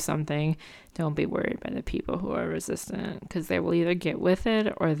to do something, don't be worried by the people who are resistant, because they will either get with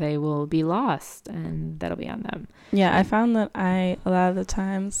it or they will be lost, and that'll be on them. Yeah, I found that a lot of the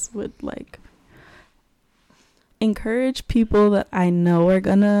times would encourage people that I know are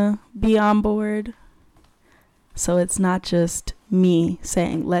gonna be on board. So it's not just me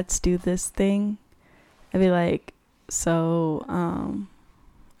saying, let's do this thing. I'd be like,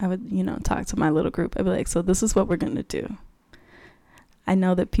 I would, talk to my little group. I'd be like, so this is what we're going to do. I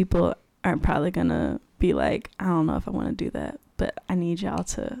know that people aren't probably going to be like, I don't know if I want to do that, but I need y'all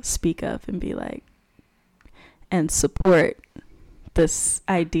to speak up and be like, and support this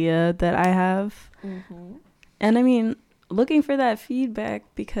idea that I have. Mm-hmm. And I mean, looking for that feedback,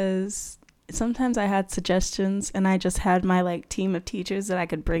 because sometimes I had suggestions and I just had my team of teachers that I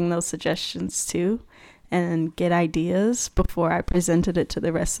could bring those suggestions to and get ideas before I presented it to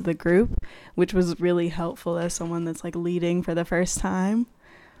the rest of the group, which was really helpful as someone that's leading for the first time.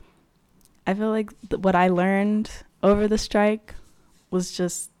 I feel like what I learned over the strike was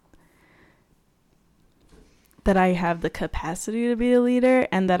just that I have the capacity to be a leader,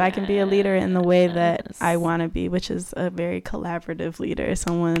 and that I can be a leader in the way that I want to be, which is a very collaborative leader,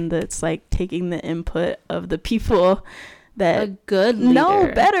 someone that's taking the input of the people that a good leader.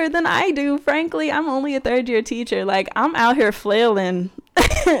 Know better than I do. Frankly, I'm only a 3rd-year teacher. I'm out here flailing,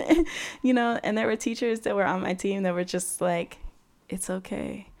 and there were teachers that were on my team that were just like, it's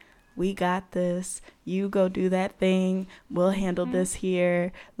okay. We got this. You go do that thing. We'll handle this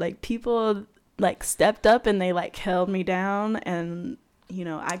here. People stepped up and they held me down, and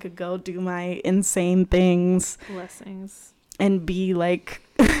I could go do my insane things. Blessings. And be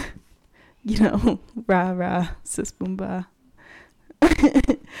rah rah sis boom ba,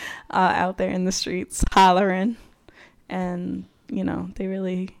 out there in the streets hollering, and they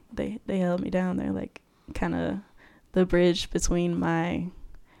held me down. They're kind of the bridge between my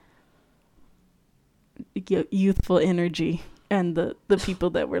youthful energy and the people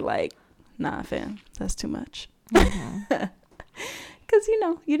that were like, nah fam, that's too much. Because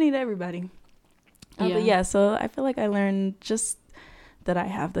you need everybody. But yeah, so I feel like I learned just that I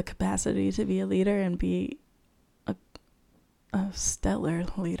have the capacity to be a leader and be a stellar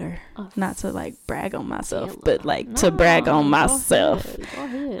leader. Not to like brag on myself, but like to brag on myself. Go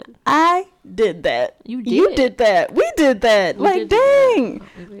ahead. I did that. You did that. We did that. Like, dang.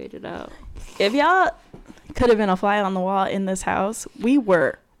 We laid it out. If y'all could have been a fly on the wall in this house, we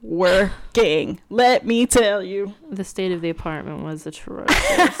were working. Let me tell you. The state of the apartment was atrocious.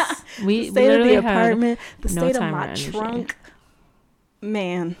 The state of the apartment, the state of my trunk.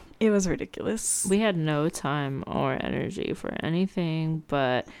 Man, it was ridiculous. We had no time or energy for anything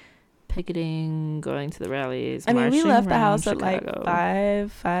but picketing, going to the rallies. I mean, we left the house Chicago. at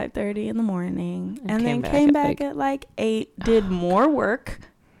like 5:30 in the morning, and then came back at like 8. Did more work.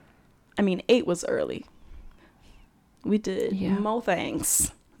 I mean, 8 was early. We did more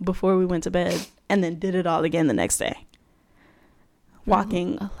things before we went to bed, and then did it all again the next day.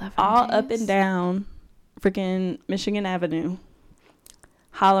 Walking all days. up and down freaking Michigan Avenue,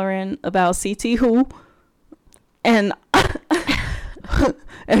 hollering about CT who, and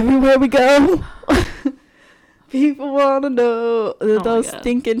everywhere we go, people want to know those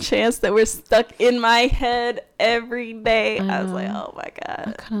stinking chants that were stuck in my head every day. I was like, oh my God.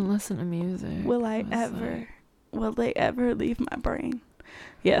 I couldn't listen to music. Will they ever leave my brain?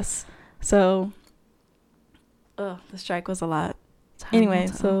 Yes. So, the strike was a lot. Anyway,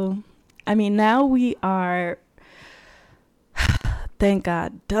 so, I mean, now we are, thank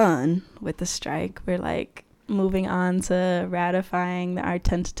God, done with the strike. We're like moving on to ratifying our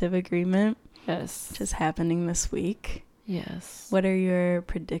tentative agreement. Yes. Which is happening this week. Yes. What are your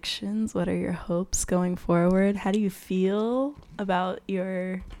predictions? What are your hopes going forward? How do you feel about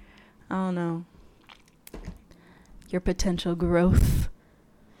your, I don't know, your potential growth?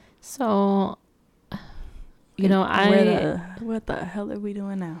 So, what the hell are we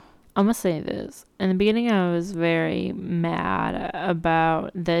doing now? I'm going to say this. In the beginning, I was very mad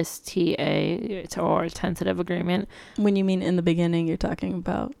about this TA or tentative agreement. When you mean in the beginning, you're talking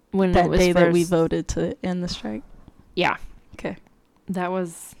about when that it was day first, that we voted to end the strike? Yeah. Okay. That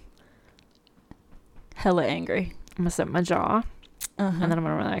was hella angry. I'm going to set my jaw, and then I'm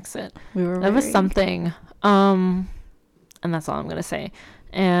going to relax it. That was something. And that's all I'm going to say.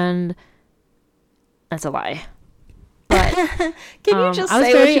 And that's a lie. But can you just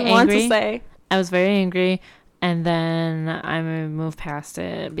say what you want to say? I was very angry, and then I moved past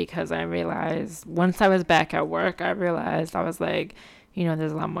it because I realized once I was back at work, I was like,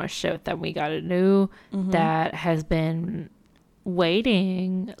 there's a lot more shit that we got to do that has been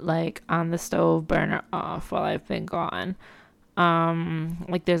waiting like on the stove burner off while I've been gone.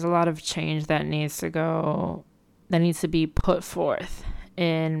 Like there's a lot of change that needs to be put forth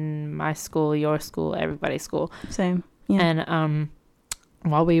in my school, your school, everybody's school. Same. Yeah. And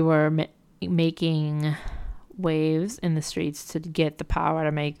while we were making waves in the streets to get the power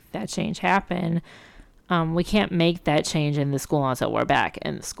to make that change happen, we can't make that change in the school until we're back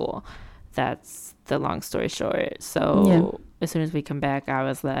in the school. That's the long story short. So as soon as we come back, I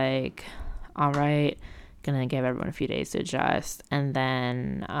was like, all right, gonna give everyone a few days to adjust, and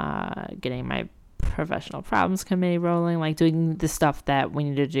then getting my professional problems committee rolling, like doing the stuff that we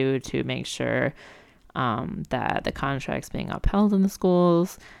need to do to make sure that the contract's being upheld in the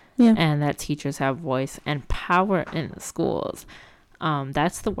schools, and that teachers have voice and power in the schools.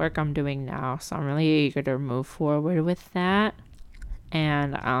 That's the work I'm doing now, so I'm really eager to move forward with that,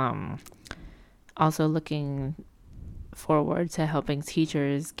 and also looking forward to helping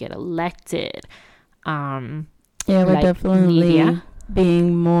teachers get elected. We're definitely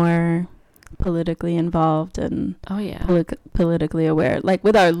being more politically involved and politically aware, like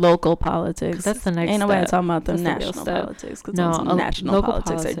with our local politics. That's the next ain't nobody step. talking about the national politics, because national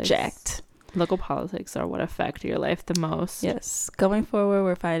politics are jacked. Local politics are what affect your life the most. Yes. Going forward,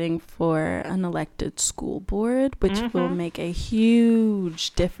 we're fighting for an elected school board, which will make a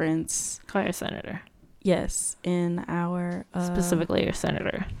huge difference. Call your senator. Yes, in our specifically your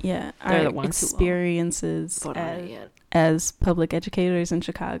senator. Yeah, they're our the ones experiences as public educators in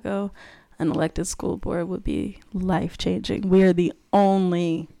Chicago. An elected school board would be life-changing. We are the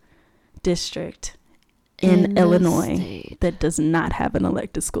only district in Illinois that does not have an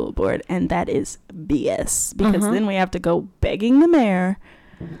elected school board, and that is BS, because then we have to go begging the mayor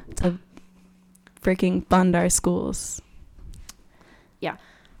to freaking fund our schools. Yeah,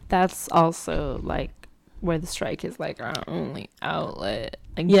 that's also like where the strike is like our only outlet.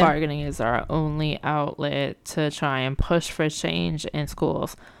 Like bargaining is our only outlet to try and push for change in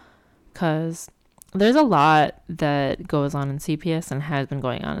schools. Because there's a lot that goes on in CPS and has been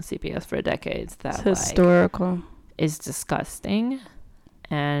going on in CPS for decades that it's historical, is disgusting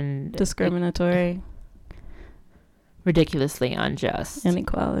and discriminatory. ridiculously unjust.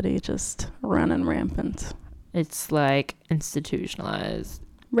 Inequality just running rampant. It's like institutionalized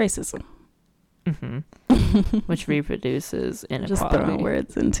Racism. Which reproduces inequality. Just throwing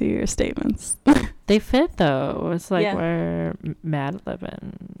words into your statements. They fit though. It's like Yeah. we're mad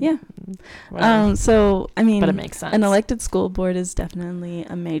living. Yeah. Whatever. So I mean, but it makes sense. an elected school board is definitely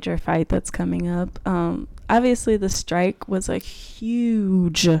a major fight that's coming up. Obviously the strike was a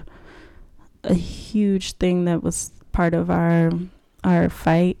huge thing that was part of our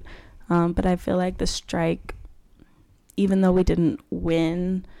fight. But I feel like the strike, even though we didn't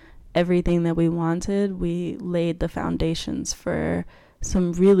win everything that we wanted, we laid the foundations for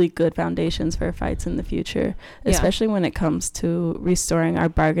some really good foundations for fights in the future, especially when it comes to restoring our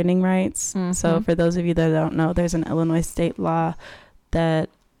bargaining rights. So for those of you that don't know, there's an Illinois state law that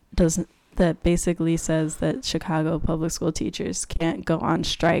basically says that Chicago public school teachers can't go on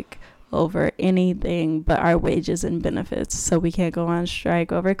strike over anything but our wages and benefits. So we can't go on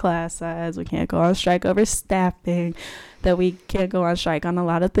strike over class size, we can't go on strike over staffing, that we can't go on strike on a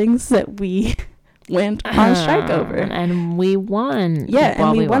lot of things that we went on strike over. And we won. Yeah,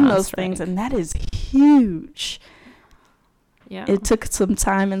 and we won those things, and that is huge. Yeah. It took some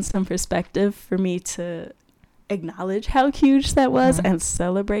time and some perspective for me to acknowledge how huge that was and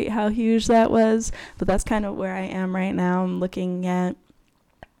celebrate how huge that was. But that's kind of where I am right now. I'm looking at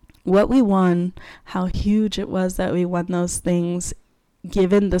what we won, how huge it was that we won those things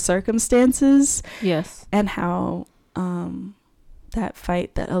given the circumstances. Yes. And how that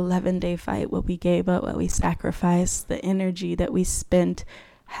fight, that 11-day fight, what we gave up, what we sacrificed, the energy that we spent,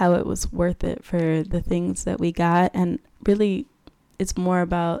 how it was worth it for the things that we got. And really, it's more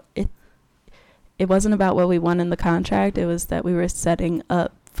about it. It wasn't about what we won in the contract. It was that we were setting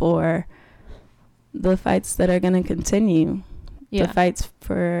up for the fights that are going to continue. Yeah. The fights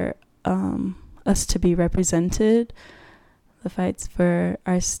for us to be represented, the fights for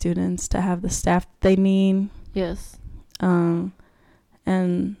our students to have the staff they need. Yes.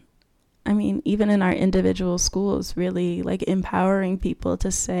 And I mean, even in our individual schools, really like empowering people to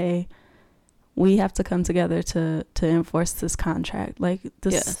say, we have to come together to enforce this contract. Like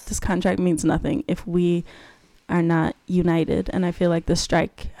this contract means nothing if we are not united. And I feel like the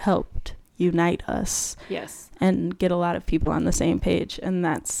strike helped unite us. Yes. And get a lot of people on the same page. And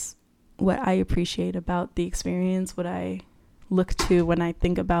that's what I appreciate about the experience, what I look to when I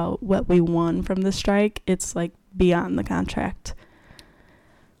think about what we won from the strike. It's like beyond the contract.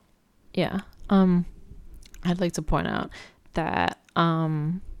 Yeah. I'd like to point out that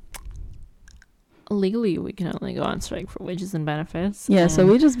legally we can only go on strike for wages and benefits. Yeah, so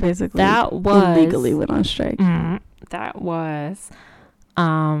we just basically illegally went on strike. That was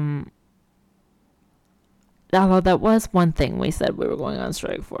although that was one thing we said we were going on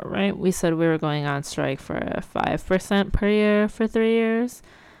strike for, right? We said we were going on strike for 5% per year for 3 years.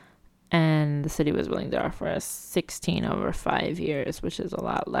 And the city was willing to offer us 16 over 5 years, which is a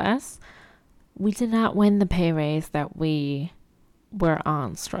lot less. We did not win the pay raise that we were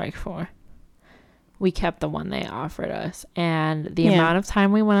on strike for. We kept the one they offered us. And the amount of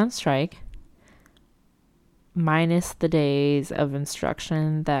time we went on strike, minus the days of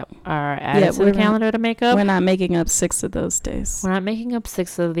instruction that are added to the calendar to make up. We're not making up 6 of those days. We're not making up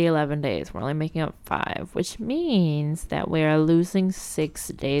 6 of the 11 days. We're only making up 5, which means that we are losing 6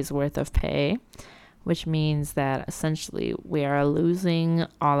 days worth of pay, which means that essentially we are losing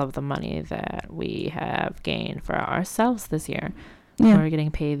all of the money that we have gained for ourselves this year. Yeah. We're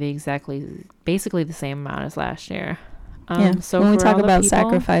getting paid basically the same amount as last year. So when we talk about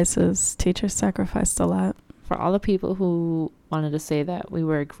sacrifices, teachers sacrificed a lot. For all the people who wanted to say that we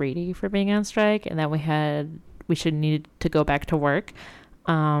were greedy for being on strike and that we should need to go back to work.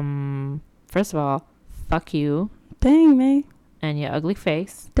 First of all, fuck you. Dang, May. And your ugly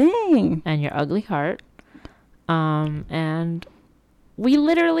face. Dang. And your ugly heart. And we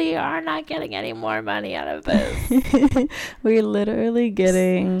literally are not getting any more money out of this. We're literally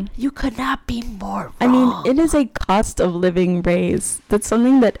getting... You could not be more wrong. I mean, it is a cost of living raise. That's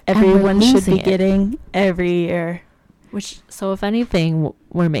something that everyone should be getting every year. So if anything,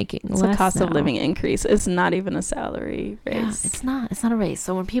 we're making it's less a cost now. of living increase. It's not even a salary raise. Yeah, it's not. It's not a raise.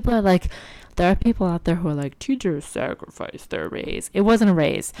 So when people are like, there are people out there who are like, teachers sacrificed their raise. It wasn't a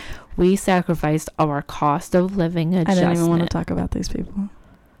raise. We sacrificed our cost of living adjustment. I don't even want to talk about these people.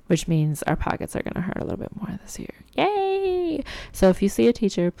 Which means our pockets are going to hurt a little bit more this year. Yay! So if you see a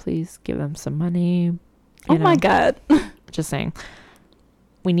teacher, please give them some money. Oh my God. Just saying.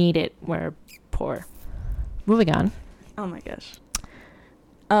 We need it. We're poor. Moving on. Oh my gosh.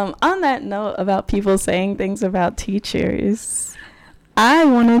 On that note about people saying things about teachers, I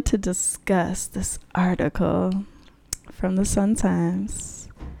wanted to discuss this article from the Sun-Times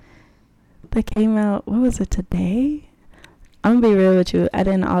that came out, what was it, today? I'm gonna be real with you. I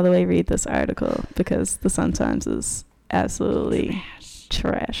didn't all the way read this article because the Sun-Times is absolutely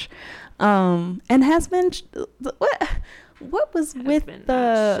trash. And has been what was with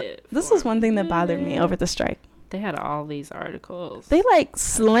the this was one thing that bothered me over the strike. They had all these articles. They like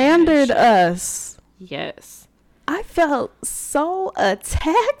slandered us. Yes. I felt so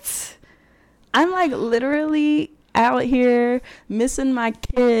attacked. I'm like literally out here missing my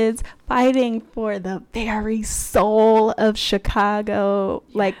kids, fighting for the very soul of Chicago,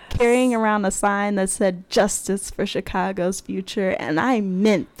 yes. Like carrying around a sign that said justice for Chicago's future, and I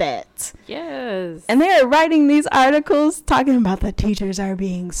meant that. Yes. And they're writing these articles talking about the teachers are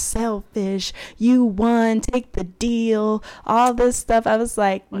being selfish, you won, take the deal, all this stuff. I was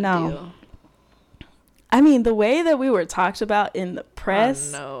like, what no deal? I mean, the way that we were talked about in the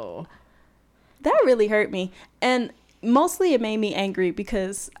press, no, that really hurt me. And mostly it made me angry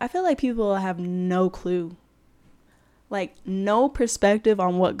because I feel like people have no clue, like no perspective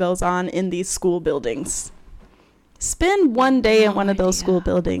on what goes on in these school buildings. Spend one day in one of those school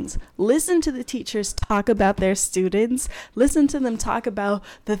buildings. Listen to the teachers talk about their students. Listen to them talk about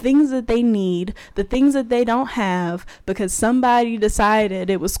the things that they need, the things that they don't have, because somebody decided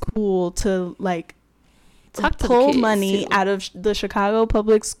it was cool to like pull money out of the Chicago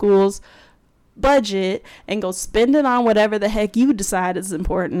public schools budget and go spend it on whatever the heck you decide is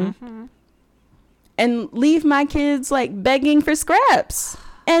important, and leave my kids like begging for scraps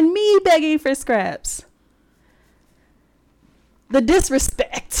and me begging for scraps. The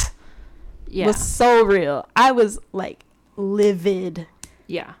disrespect was so real. I was like livid.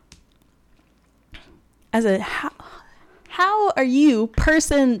 Yeah. I said, how are you,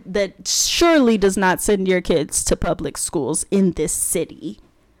 person that surely does not send your kids to public schools in this city,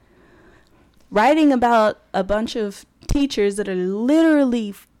 writing about a bunch of teachers that are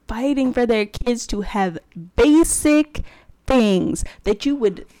literally fighting for their kids to have basic things that you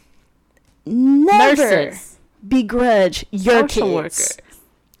would never begrudge your social kids. Workers.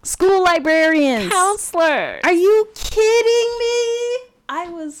 School librarians. Counselors. Are you kidding me? I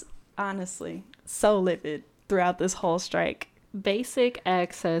was honestly so livid throughout this whole strike. Basic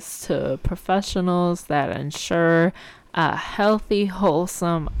access to professionals that ensure a healthy,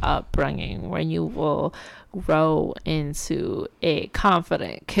 wholesome upbringing where you will grow into a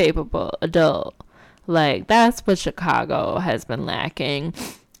confident, capable adult. Like, that's what Chicago has been lacking.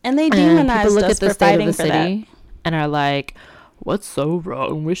 And they demonized us for fighting for that. And are like, what's so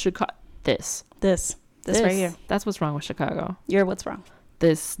wrong with Chicago? This right here. That's what's wrong with Chicago. You're what's wrong.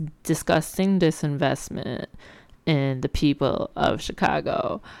 This disgusting disinvestment in the people of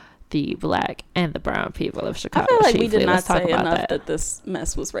Chicago, the black and the brown people of Chicago. I feel like we did not say enough that this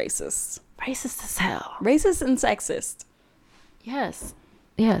mess was racist. Racist as hell. Racist and sexist. Yes.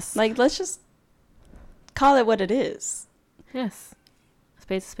 Like, let's just call it what it is. Yes.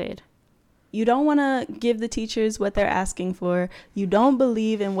 Spade's a spade. You don't want to give the teachers what they're asking for. You don't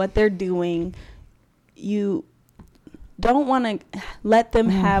believe in what they're doing. You don't want to let them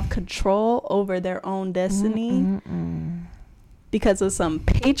have control over their own destiny because of some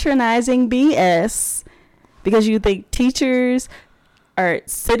patronizing BS, because you think teachers are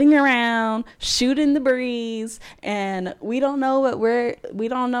sitting around shooting the breeze and we don't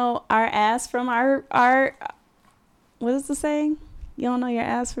know our ass from our what is the saying? You don't know your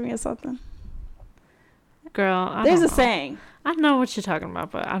ass from your something? Girl, there's a saying. I know what you're talking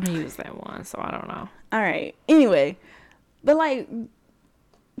about, but I don't use that one, so I don't know. All right. Anyway, but like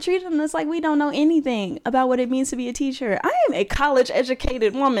treating us like we don't know anything about what it means to be a teacher. I am a college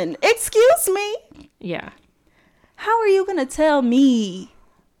educated woman. Excuse me? Yeah. How are you going to tell me?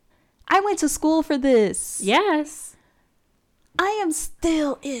 I went to school for this. Yes. I am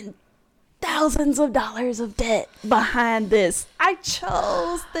still in thousands of dollars of debt behind this. I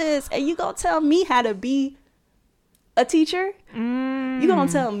chose this. And you going to tell me how to be a teacher? You gonna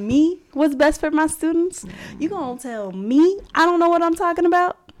tell me what's best for my students? You gonna tell me I don't know what I'm talking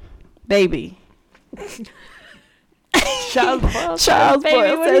about? Baby. Charles Boyle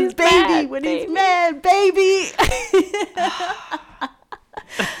says baby when he's mad, baby.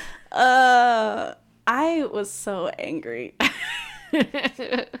 I was so angry.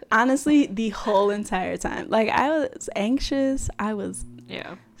 Honestly, the whole entire time. Like, I was anxious. I was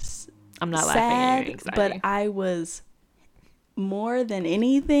I'm not sad, laughing at your anxiety. but I was more than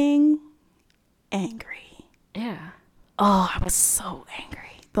anything angry. Yeah. Oh, I was so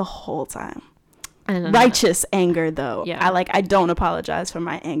angry the whole time. Righteous anger, though. Yeah. I don't apologize for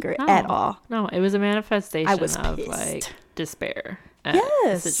my anger at all. No, it was a manifestation I was of pissed. like despair. at the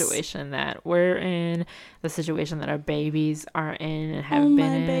Yes. situation that we're in, the situation that our babies are in and have Oh, been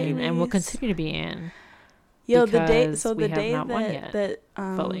my in and will babies. continue to be in. Yo, the day, because so we the have day not won yet, that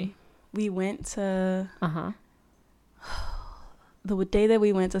fully. we went to Uh-huh. the day that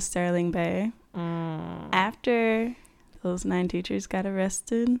we went to Sterling Bay, Mm. after those 9 teachers got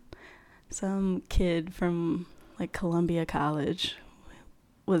arrested, some kid from like Columbia College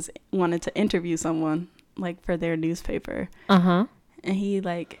wanted to interview someone like for their newspaper, Uh-huh. and he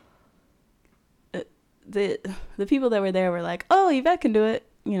like the people that were there were like, "Oh, Yvette can do it,"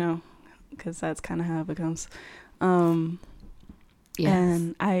 you know, because that's kind of how it becomes. Yes.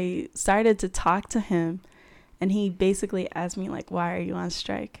 And I started to talk to him, and he basically asked me like, "Why are you on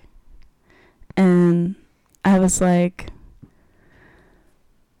strike?" And I was like,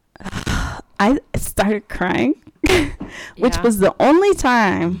 I started crying, which Yeah. was the only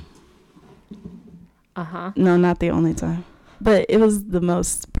time. Uh-huh. No, not the only time, but it was the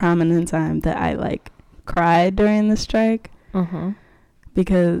most prominent time that I like cried during the strike, Uh-huh.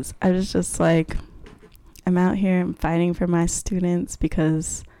 because I was just like, I'm out here, I'm fighting for my students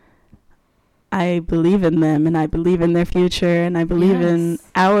because I believe in them and I believe in their future and I believe in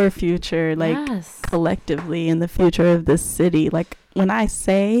Yes. our future, like Yes. collectively in the future of this city. Like when I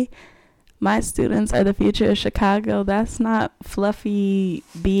say my students are the future of Chicago, that's not fluffy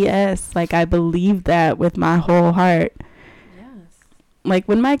BS. Like I believe that with my whole heart. Yes. Like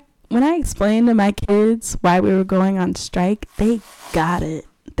when I explained to my kids why we were going on strike, they got it.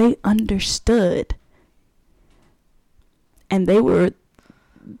 They understood. And they were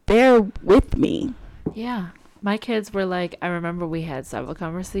there with me. Yeah. My kids were like, I remember we had several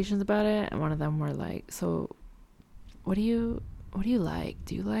conversations about it, and one of them were like, so what do you like?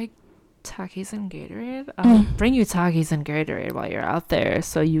 Do you like Takis and Gatorade? I'll bring you Takis and Gatorade while you're out there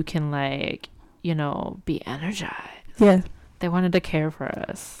so you can like, be energized. Yeah. They wanted to care for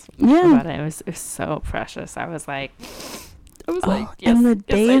us Yeah. about it. It was so precious. I was like, yes, and the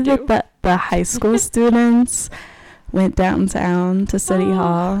yes, I day do. that the high school students went downtown to City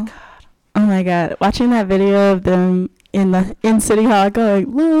Hall. Oh my God. Watching that video of them in City Hall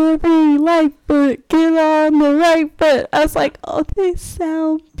going, Lori Lightfoot, get on the right foot. I was like, oh, they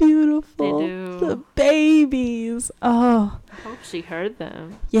sound beautiful. They do. The babies. Oh. I hope she heard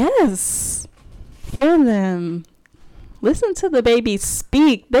them. Yes. Hear them. Listen to the babies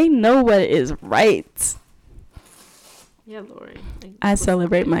speak. They know what is right. Yeah, Lori. I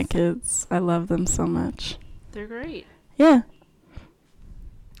celebrate my kids. I love them so much. They're great. Yeah.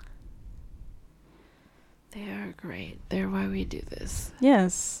 They are great. They're why we do this.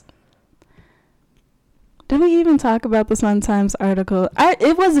 Yes. Did we even talk about the Sun-Times article?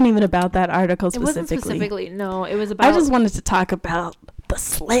 It wasn't even about that article specifically. It wasn't specifically. No, it was about... I just wanted to talk about the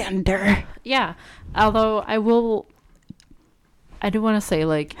slander. Yeah. Although I do want to say,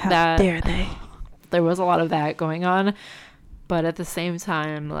 like, How that... dare they? There was a lot of that going on. But at the same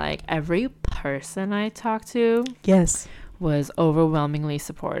time, like, every person I talked to... Yes. Was overwhelmingly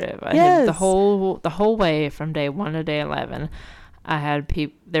supportive. I Yes. had the whole way from day 1 to day 11. I had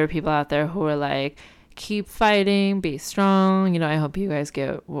there were people out there who were like, keep fighting, be strong. I hope you guys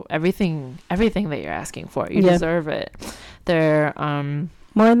get everything that you're asking for. You deserve it. There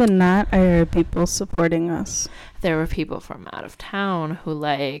more than not, I heard people supporting us. There were people from out of town who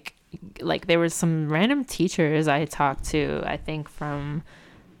like there were some random teachers I talked to, I think from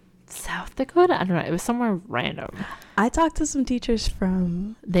South Dakota. I don't know. It was somewhere random. I talked to some teachers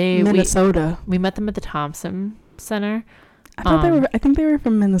from Minnesota. We met them at the Thompson Center. I think they were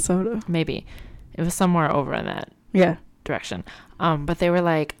from Minnesota. Maybe. It was somewhere over in that direction. But they were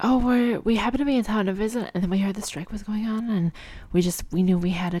like, oh, we happened to be in town to visit, and then we heard the strike was going on, and we knew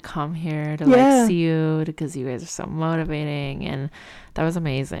we had to come here to like see you because you guys are so motivating, and that was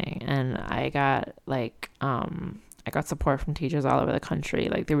amazing. And I got support from teachers all over the country.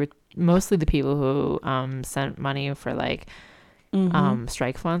 Like they were mostly the people who sent money for like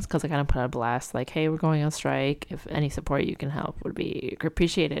strike funds, because I kind of put out a blast like, hey, we're going on strike, if any support you can help would be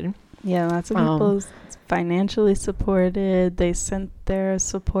appreciated. Yeah, lots of people financially supported. They sent their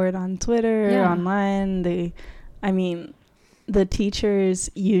support on Twitter, online. The teachers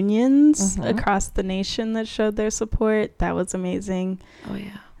unions across the nation that showed their support, that was amazing. Oh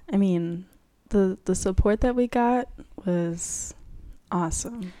yeah. I mean, the support that we got was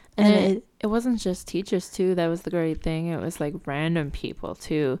awesome. And it wasn't just teachers too. That was the great thing. It was like random people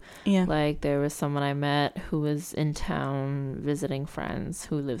too. Yeah. Like there was someone I met who was in town visiting friends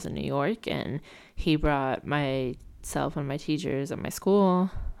who lives in New York, and he brought myself and my teachers at my school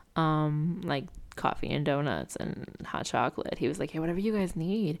like coffee and donuts and hot chocolate. He was like, hey, whatever you guys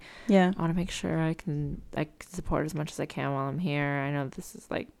need. Yeah. I want to make sure I can support as much as I can while I'm here. I know this is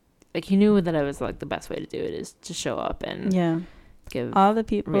like he knew that I was like the best way to do it is to show up and give all the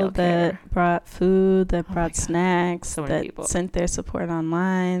people that brought food, that brought snacks, so that people sent their support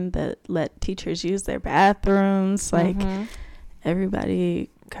online, that let teachers use their bathrooms. Like everybody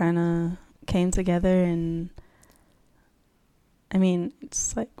kind of came together, and I mean,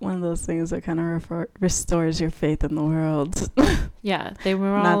 it's like one of those things that kind of restores your faith in the world. Yeah, they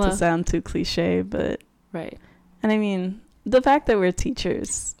were all not to sound too cliche, but right. And I mean, the fact that we're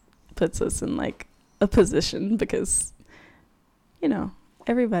teachers puts us in like a position because, you know,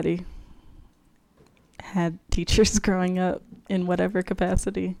 everybody had teachers growing up in whatever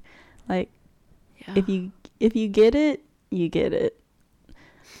capacity. Like, if you get it, you get it.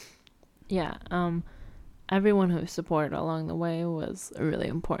 Yeah. Everyone who supported along the way was a really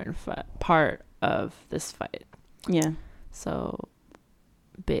important part of this fight. Yeah. So,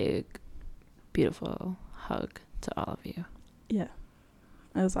 big, beautiful hug to all of you. Yeah.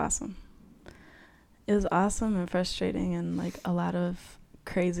 It was awesome. It was awesome and frustrating and like a lot of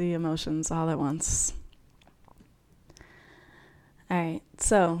crazy emotions all at once. All right.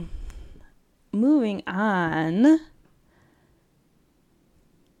 So, moving on.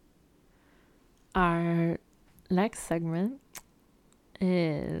 Our next segment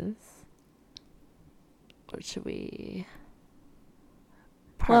is, what should we?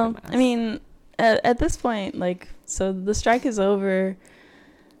 Well, I mean, at this point, like, so the strike is over.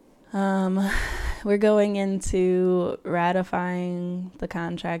 We're going into ratifying the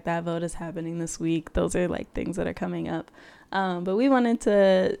contract. That vote is happening this week. Those are like things that are coming up. But we wanted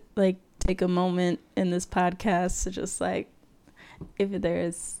to like take a moment in this podcast to just like, if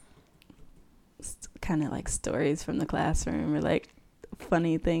there's kind of like stories from the classroom or like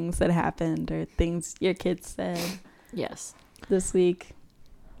funny things that happened or things your kids said. Yes. This week.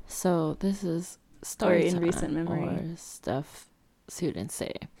 So this is story in recent memory or stuff students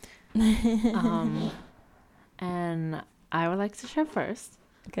say. And I would like to share first.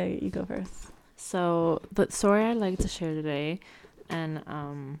 Okay, you go first. So the story I'd like to share today, and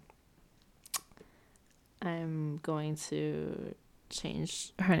I'm going to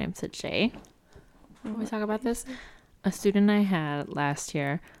change her name to Jay when we talk about this. A student I had last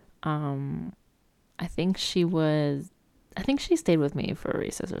year, I think she stayed with me for a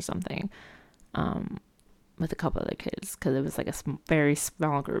recess or something, with a couple other kids, because it was like a very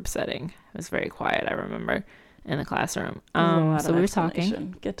small group setting. It was very quiet, I remember, in the classroom. So we were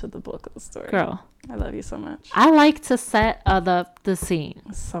talking. Get to the bulk of the story. Girl, I love you so much. I like to set up the scene.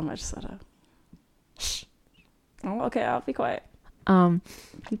 So much setup. Shh. Oh, okay, I'll be quiet. You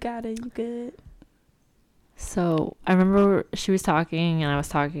got it. You good. So I remember she was talking and I was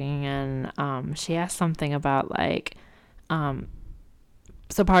talking, and she asked something about like,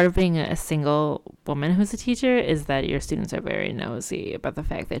 so part of being a single woman who's a teacher is that your students are very nosy about the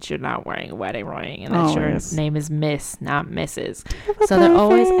fact that you're not wearing a wedding ring and that your name is Miss, not Mrs. So they're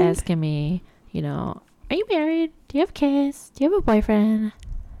always asking me, you know, are you married? Do you have kids? Do you have a boyfriend?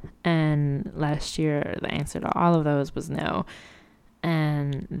 And last year the answer to all of those was no.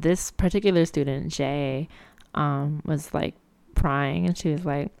 And this particular student, Jay, was like crying, and she was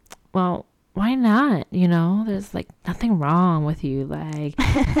like, well, why not? You know, there's like nothing wrong with you. Like,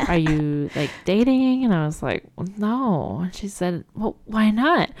 are you like dating? And I was like, well, no. And she said, well, why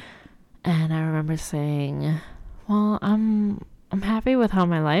not? And I remember saying, well, I'm happy with how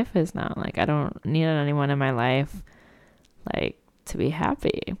my life is now. Like, I don't need anyone in my life like to be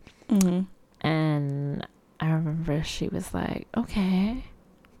happy. Mm-hmm. And I remember she was like, okay,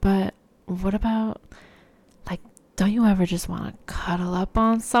 but what about, like, don't you ever just want to cuddle up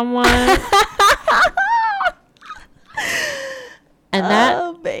on someone?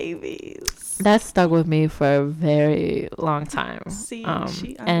 And babies. That stuck with me for a very long time. See,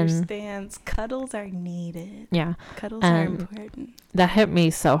 she understands cuddles are needed. Yeah. Cuddles are important. That hit me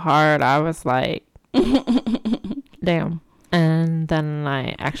so hard. I was like, damn. And then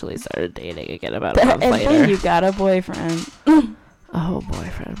I actually started dating again about a month later. Then you got a boyfriend. Oh,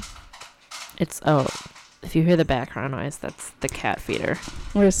 boyfriend. If you hear the background noise, that's the cat feeder.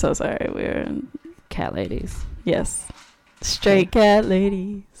 We're so sorry. We're cat ladies. Yes. Straight cat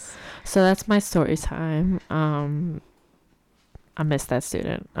ladies. So that's my story time. I miss that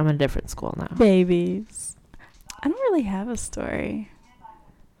student. I'm in a different school now. Babies. I don't really have a story.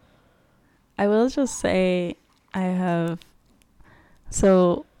 I will just say I have...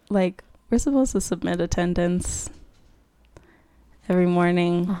 So, like, we're supposed to submit attendance. every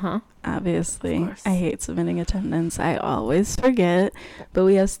morning. Uh-huh. Obviously, Of course. I hate submitting attendance. I always forget. But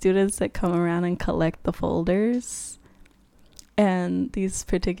we have students that come around and collect the folders. And these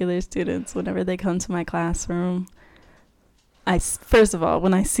particular students, whenever they come to my classroom, first of all,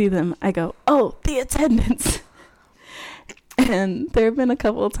 when I see them, I go, "Oh, the attendance." And there have been a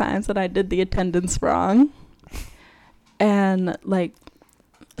couple of times that I did the attendance wrong. And like,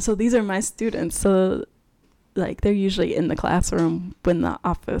 so these are my students. So like, they're usually in the classroom when the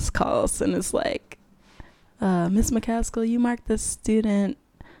office calls and it's like, Miss McCaskill, you marked this student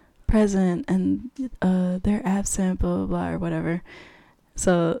present and they're absent, blah, blah, blah, or whatever.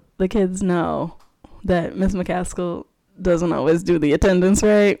 So the kids know that Miss McCaskill doesn't always do the attendance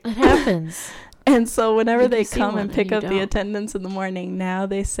right. It happens. And so whenever You they see come one and and pick you up the don't. attendance in the morning, now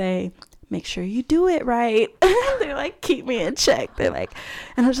they say, "Make sure you do it right." They're like, keep me in check. They're like,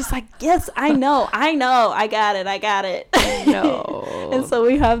 and I'm just like, yes, I know, I got it. No. And so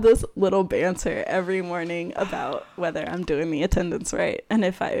we have this little banter every morning about whether I'm doing the attendance right and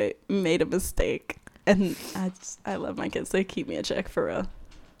if I made a mistake. And I love my kids. They keep me in check for real.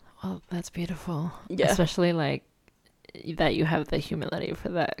 Well, that's beautiful. Yeah. Especially like that you have the humility for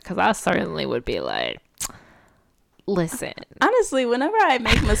that, because I certainly would be like, listen. Honestly, whenever I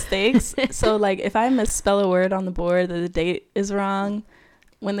make mistakes, so like if I misspell a word on the board that the date is wrong,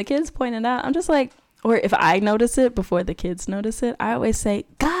 when the kids point it out, I'm just like, or if I notice it before the kids notice it, I always say,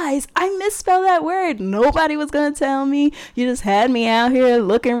 "Guys, I misspelled that word. Nobody was going to tell me. You just had me out here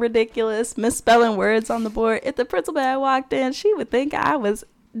looking ridiculous, misspelling words on the board." If the principal had walked in, she would think I was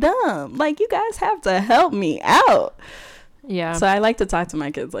dumb. Like, you guys have to help me out. Yeah. So I like to talk to my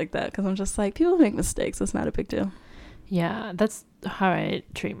kids like that because I'm just like, people make mistakes. It's not a big deal. Yeah, that's how I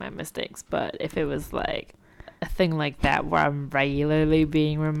treat my mistakes. But if it was like a thing like that where I'm regularly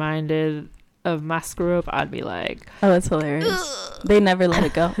being reminded of my screw up, I'd be like, oh, that's hilarious. They never let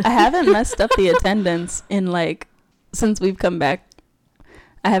it go. I haven't messed up the attendance in like, since we've come back.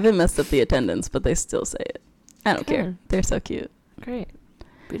 I haven't messed up the attendance, but they still say it. I don't care. They're so cute. Great.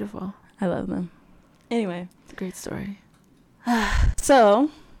 Beautiful. I love them. Anyway. It's a great story.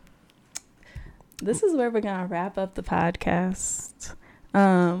 So this is where we're going to wrap up the podcast.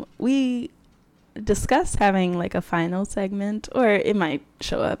 We discussed having like a final segment, or it might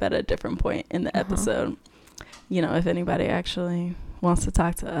show up at a different point in the episode, you know, if anybody actually wants to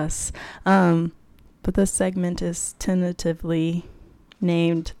talk to us. But this segment is tentatively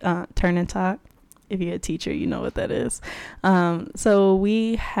named Turn and Talk. If you're a teacher, you know what that is. So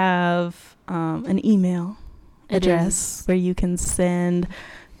we have an email address where you can send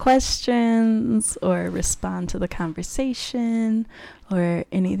questions or respond to the conversation or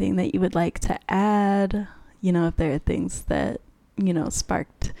anything that you would like to add. You know, if there are things that, you know,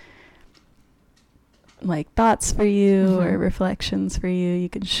 sparked like thoughts for you or reflections for you, you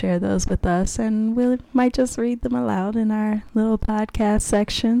can share those with us and we might just read them aloud in our little podcast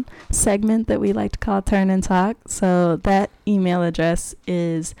segment that we like to call Turn and Talk. So that email address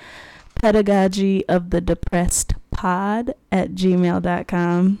is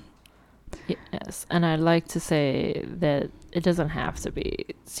pedagogyofthedepressedpod@gmail.com. Yes, and I'd like to say that it doesn't have to be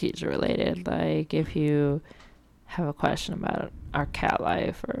teacher related. Like if you have a question about our cat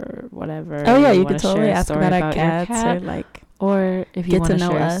life or whatever. Oh yeah, you could could totally ask about our cats or like, or if you get want to to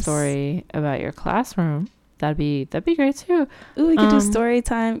know share us. a story about your classroom, that'd be great too. ooh, we could do story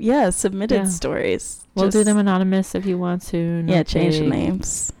time. Yeah, submitted stories. We'll do them anonymous if you want to. Yeah, change the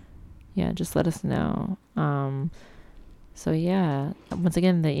names. Yeah, just let us know. So yeah, once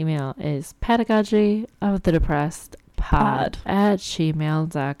again, the email is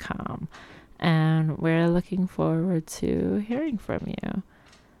pedagogyofthedepressedpod@gmail.com, and we're looking forward to hearing from you.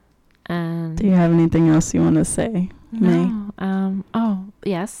 And do you have anything else you want to say, May? No. Oh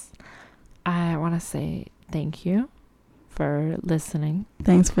yes, I want to say thank you for listening.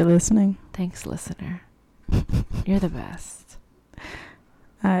 Thanks for listening. Thanks, listener. You're the best.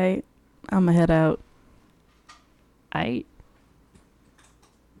 I'm gonna head out. I